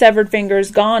partially severed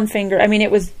fingers, gone finger. I mean, it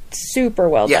was super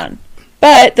well done.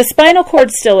 But the spinal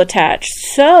cord's still attached.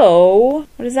 So,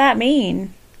 what does that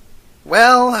mean?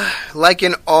 Well, like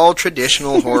in all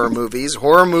traditional horror movies,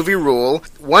 horror movie rule: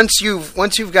 once you've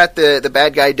got the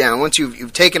bad guy down, once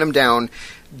you've taken him down,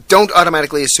 don't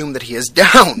automatically assume that he is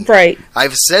down. Right.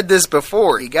 I've said this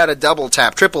before. You got to double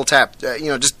tap, triple tap,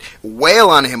 just wail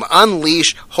on him,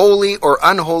 unleash holy or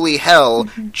unholy hell,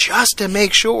 just to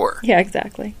make sure. Yeah,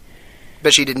 exactly.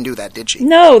 But she didn't do that, did she?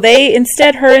 No,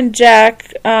 instead her and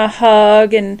Jack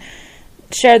hug and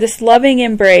share this loving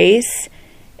embrace.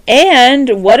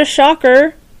 And what a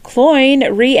shocker,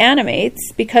 Cloyne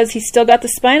reanimates because he's still got the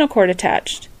spinal cord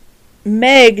attached.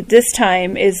 Meg, this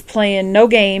time, is playing no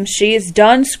games. She is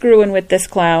done screwing with this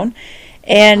clown.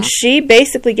 And she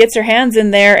basically gets her hands in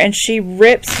there and she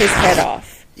rips his head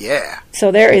off. Yeah.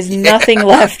 So there is nothing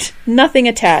left, nothing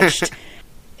attached.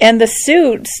 And the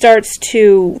suit starts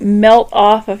to melt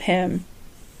off of him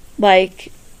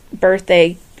like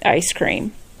birthday ice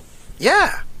cream.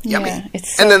 Yeah. Yummy. Yeah,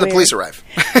 it's so and then the weird. police arrive.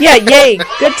 Yeah, yay.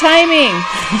 Good timing.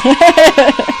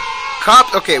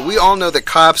 Okay, we all know that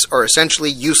cops are essentially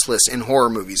useless in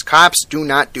horror movies. Cops do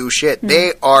not do shit.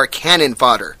 They are cannon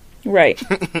fodder. Right.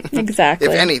 Exactly.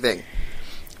 If anything.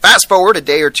 Fast forward a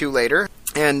day or two later,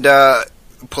 and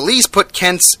police put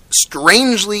Kent's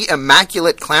strangely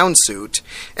immaculate clown suit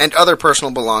and other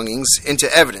personal belongings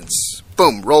into evidence.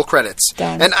 Boom, roll credits.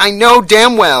 Done. And I know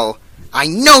damn well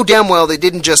they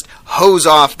didn't just hose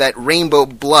off that rainbow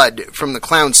blood from the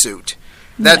clown suit.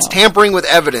 That's tampering with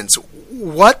evidence.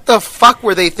 What the fuck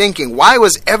were they thinking? Why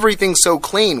was everything so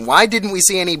clean? Why didn't we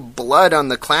see any blood on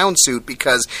the clown suit?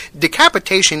 Because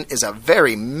decapitation is a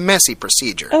very messy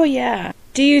procedure. Oh, yeah.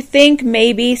 Do you think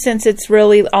maybe, since it's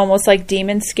really almost like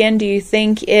demon skin, do you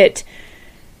think it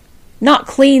not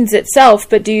cleans itself,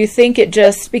 but do you think it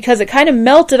just, because it kind of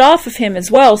melted off of him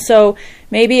as well, so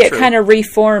maybe it kind of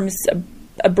reforms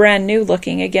a brand new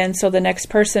looking again so the next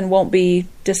person won't be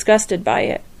disgusted by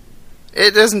it?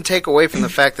 It doesn't take away from the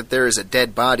fact that there is a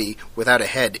dead body without a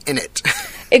head in it.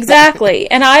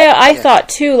 Exactly. And I thought,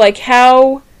 too, like,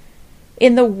 how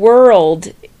in the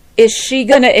world is she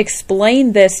going to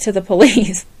explain this to the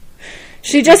police?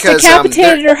 She just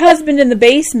decapitated her husband in the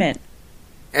basement.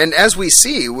 And as we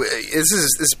see, this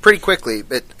is pretty quickly,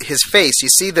 but his face, you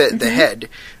see the head,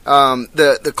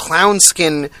 the clown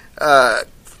skin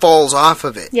falls off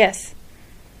of it. Yes.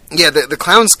 Yeah, the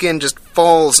clown skin just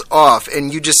falls off,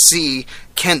 and you just see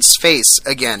Kent's face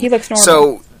again. He looks normal.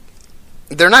 So,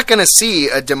 they're not going to see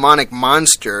a demonic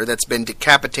monster that's been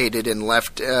decapitated and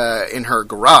left in her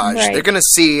garage. Right. They're going to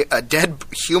see a dead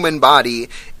human body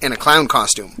in a clown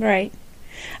costume. Right.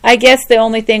 I guess the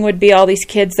only thing would be all these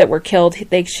kids that were killed.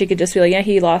 She could just be like, yeah,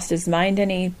 he lost his mind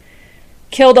and he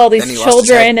killed all these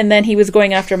children, and then he was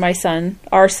going after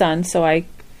our son, so I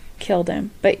killed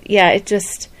him. But yeah, it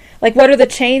just, like, what are the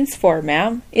chains for,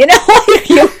 ma'am? You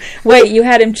know, you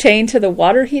had him chained to the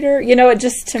water heater? You know, it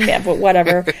just, to me, but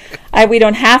whatever. We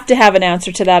don't have to have an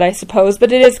answer to that, I suppose,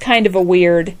 but it is kind of a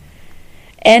weird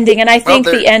ending, and I think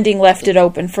the ending left it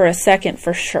open for a second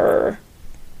for sure.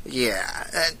 Yeah,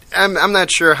 I'm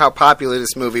not sure how popular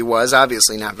this movie was.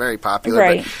 Obviously not very popular.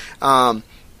 Right. But,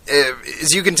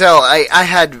 as you can tell, I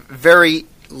had very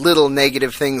little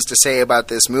negative things to say about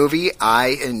this movie.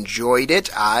 I enjoyed it.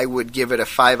 I would give it a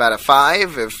 5 out of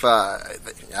 5 if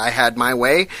I had my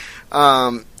way.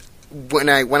 When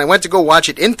I went to go watch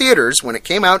it in theaters, when it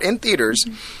came out in theaters,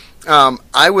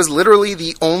 I was literally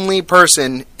the only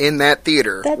person in that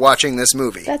theater watching this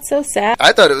movie. That's so sad.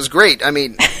 I thought it was great. I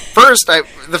mean, the first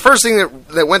thing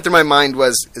that went through my mind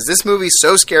was, is this movie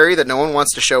so scary that no one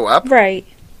wants to show up? Right.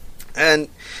 And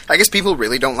I guess people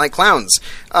really don't like clowns.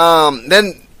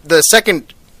 Then the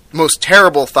second most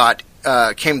terrible thought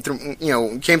came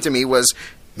to me was,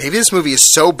 maybe this movie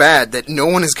is so bad that no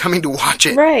one is coming to watch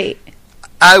it. Right.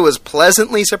 I was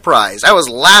pleasantly surprised. I was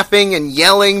laughing and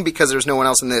yelling because there's no one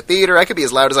else in the theater. I could be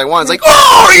as loud as I want. It's like,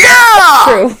 oh, yeah!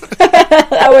 True.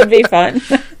 That would be fun.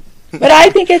 But I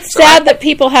think it's sad that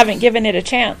people haven't given it a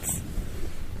chance.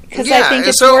 Because I think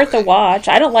it's worth a watch.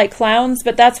 I don't like clowns,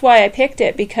 but that's why I picked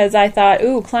it, because I thought,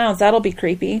 ooh, clowns, that'll be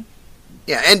creepy.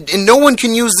 Yeah, and no one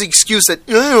can use the excuse that,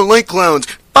 I don't like clowns.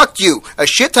 Fuck you. A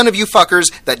shit ton of you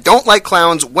fuckers that don't like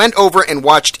clowns went over and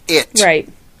watched it. Right.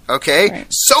 Okay? Right.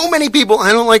 So many people,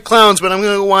 I don't like clowns, but I'm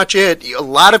going to watch it. A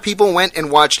lot of people went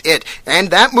and watched it. And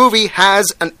that movie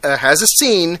has a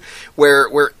scene where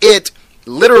it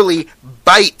literally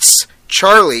bites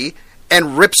Charlie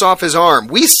and rips off his arm.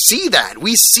 We see that.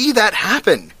 We see that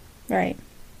happen. Right.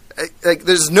 Like,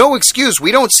 there's no excuse.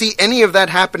 We don't see any of that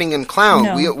happening in Clown.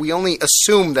 No. We only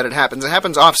assume that it happens. It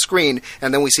happens off screen,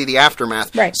 and then we see the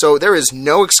aftermath. Right. So there is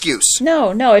no excuse.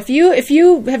 No. If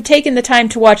you have taken the time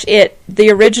to watch it, the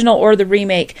original or the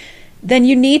remake, then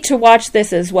you need to watch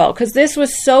this as well, because this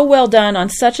was so well done on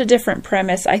such a different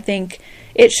premise. I think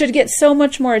it should get so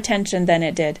much more attention than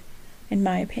it did, in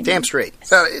my opinion. Damn straight.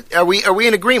 So are we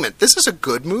in agreement? This is a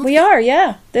good movie? We are,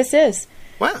 yeah. This is.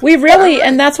 Wow. We really,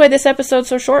 and that's why this episode's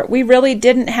so short, we really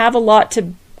didn't have a lot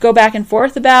to go back and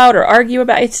forth about or argue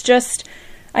about. It's just,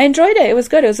 I enjoyed it. It was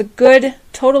good. It was a good,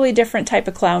 totally different type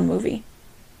of clown movie.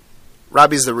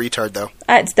 Robbie's the retard, though.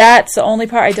 That's the only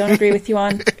part I don't agree with you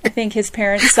on. I think his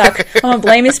parents suck. I'm going to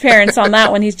blame his parents on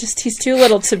that one. He's too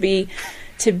little horrible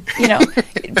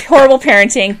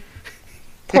parenting.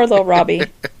 Poor little Robbie.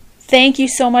 Thank you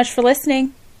so much for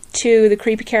listening to the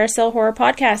Creepy Carousel Horror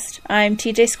Podcast. I'm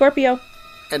TJ Scorpio.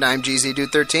 And I'm GZ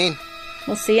Dude 13.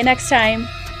 We'll see you next time.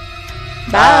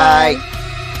 Bye.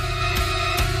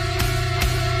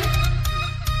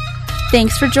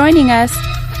 Thanks for joining us.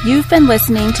 You've been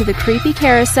listening to the Creepy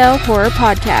Carousel Horror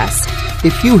Podcast.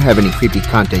 If you have any creepy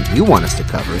content you want us to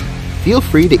cover, feel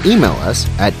free to email us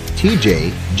at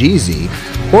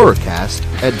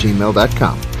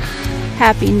tjgzhorrorcast@gmail.com.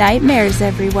 Happy nightmares,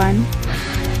 everyone.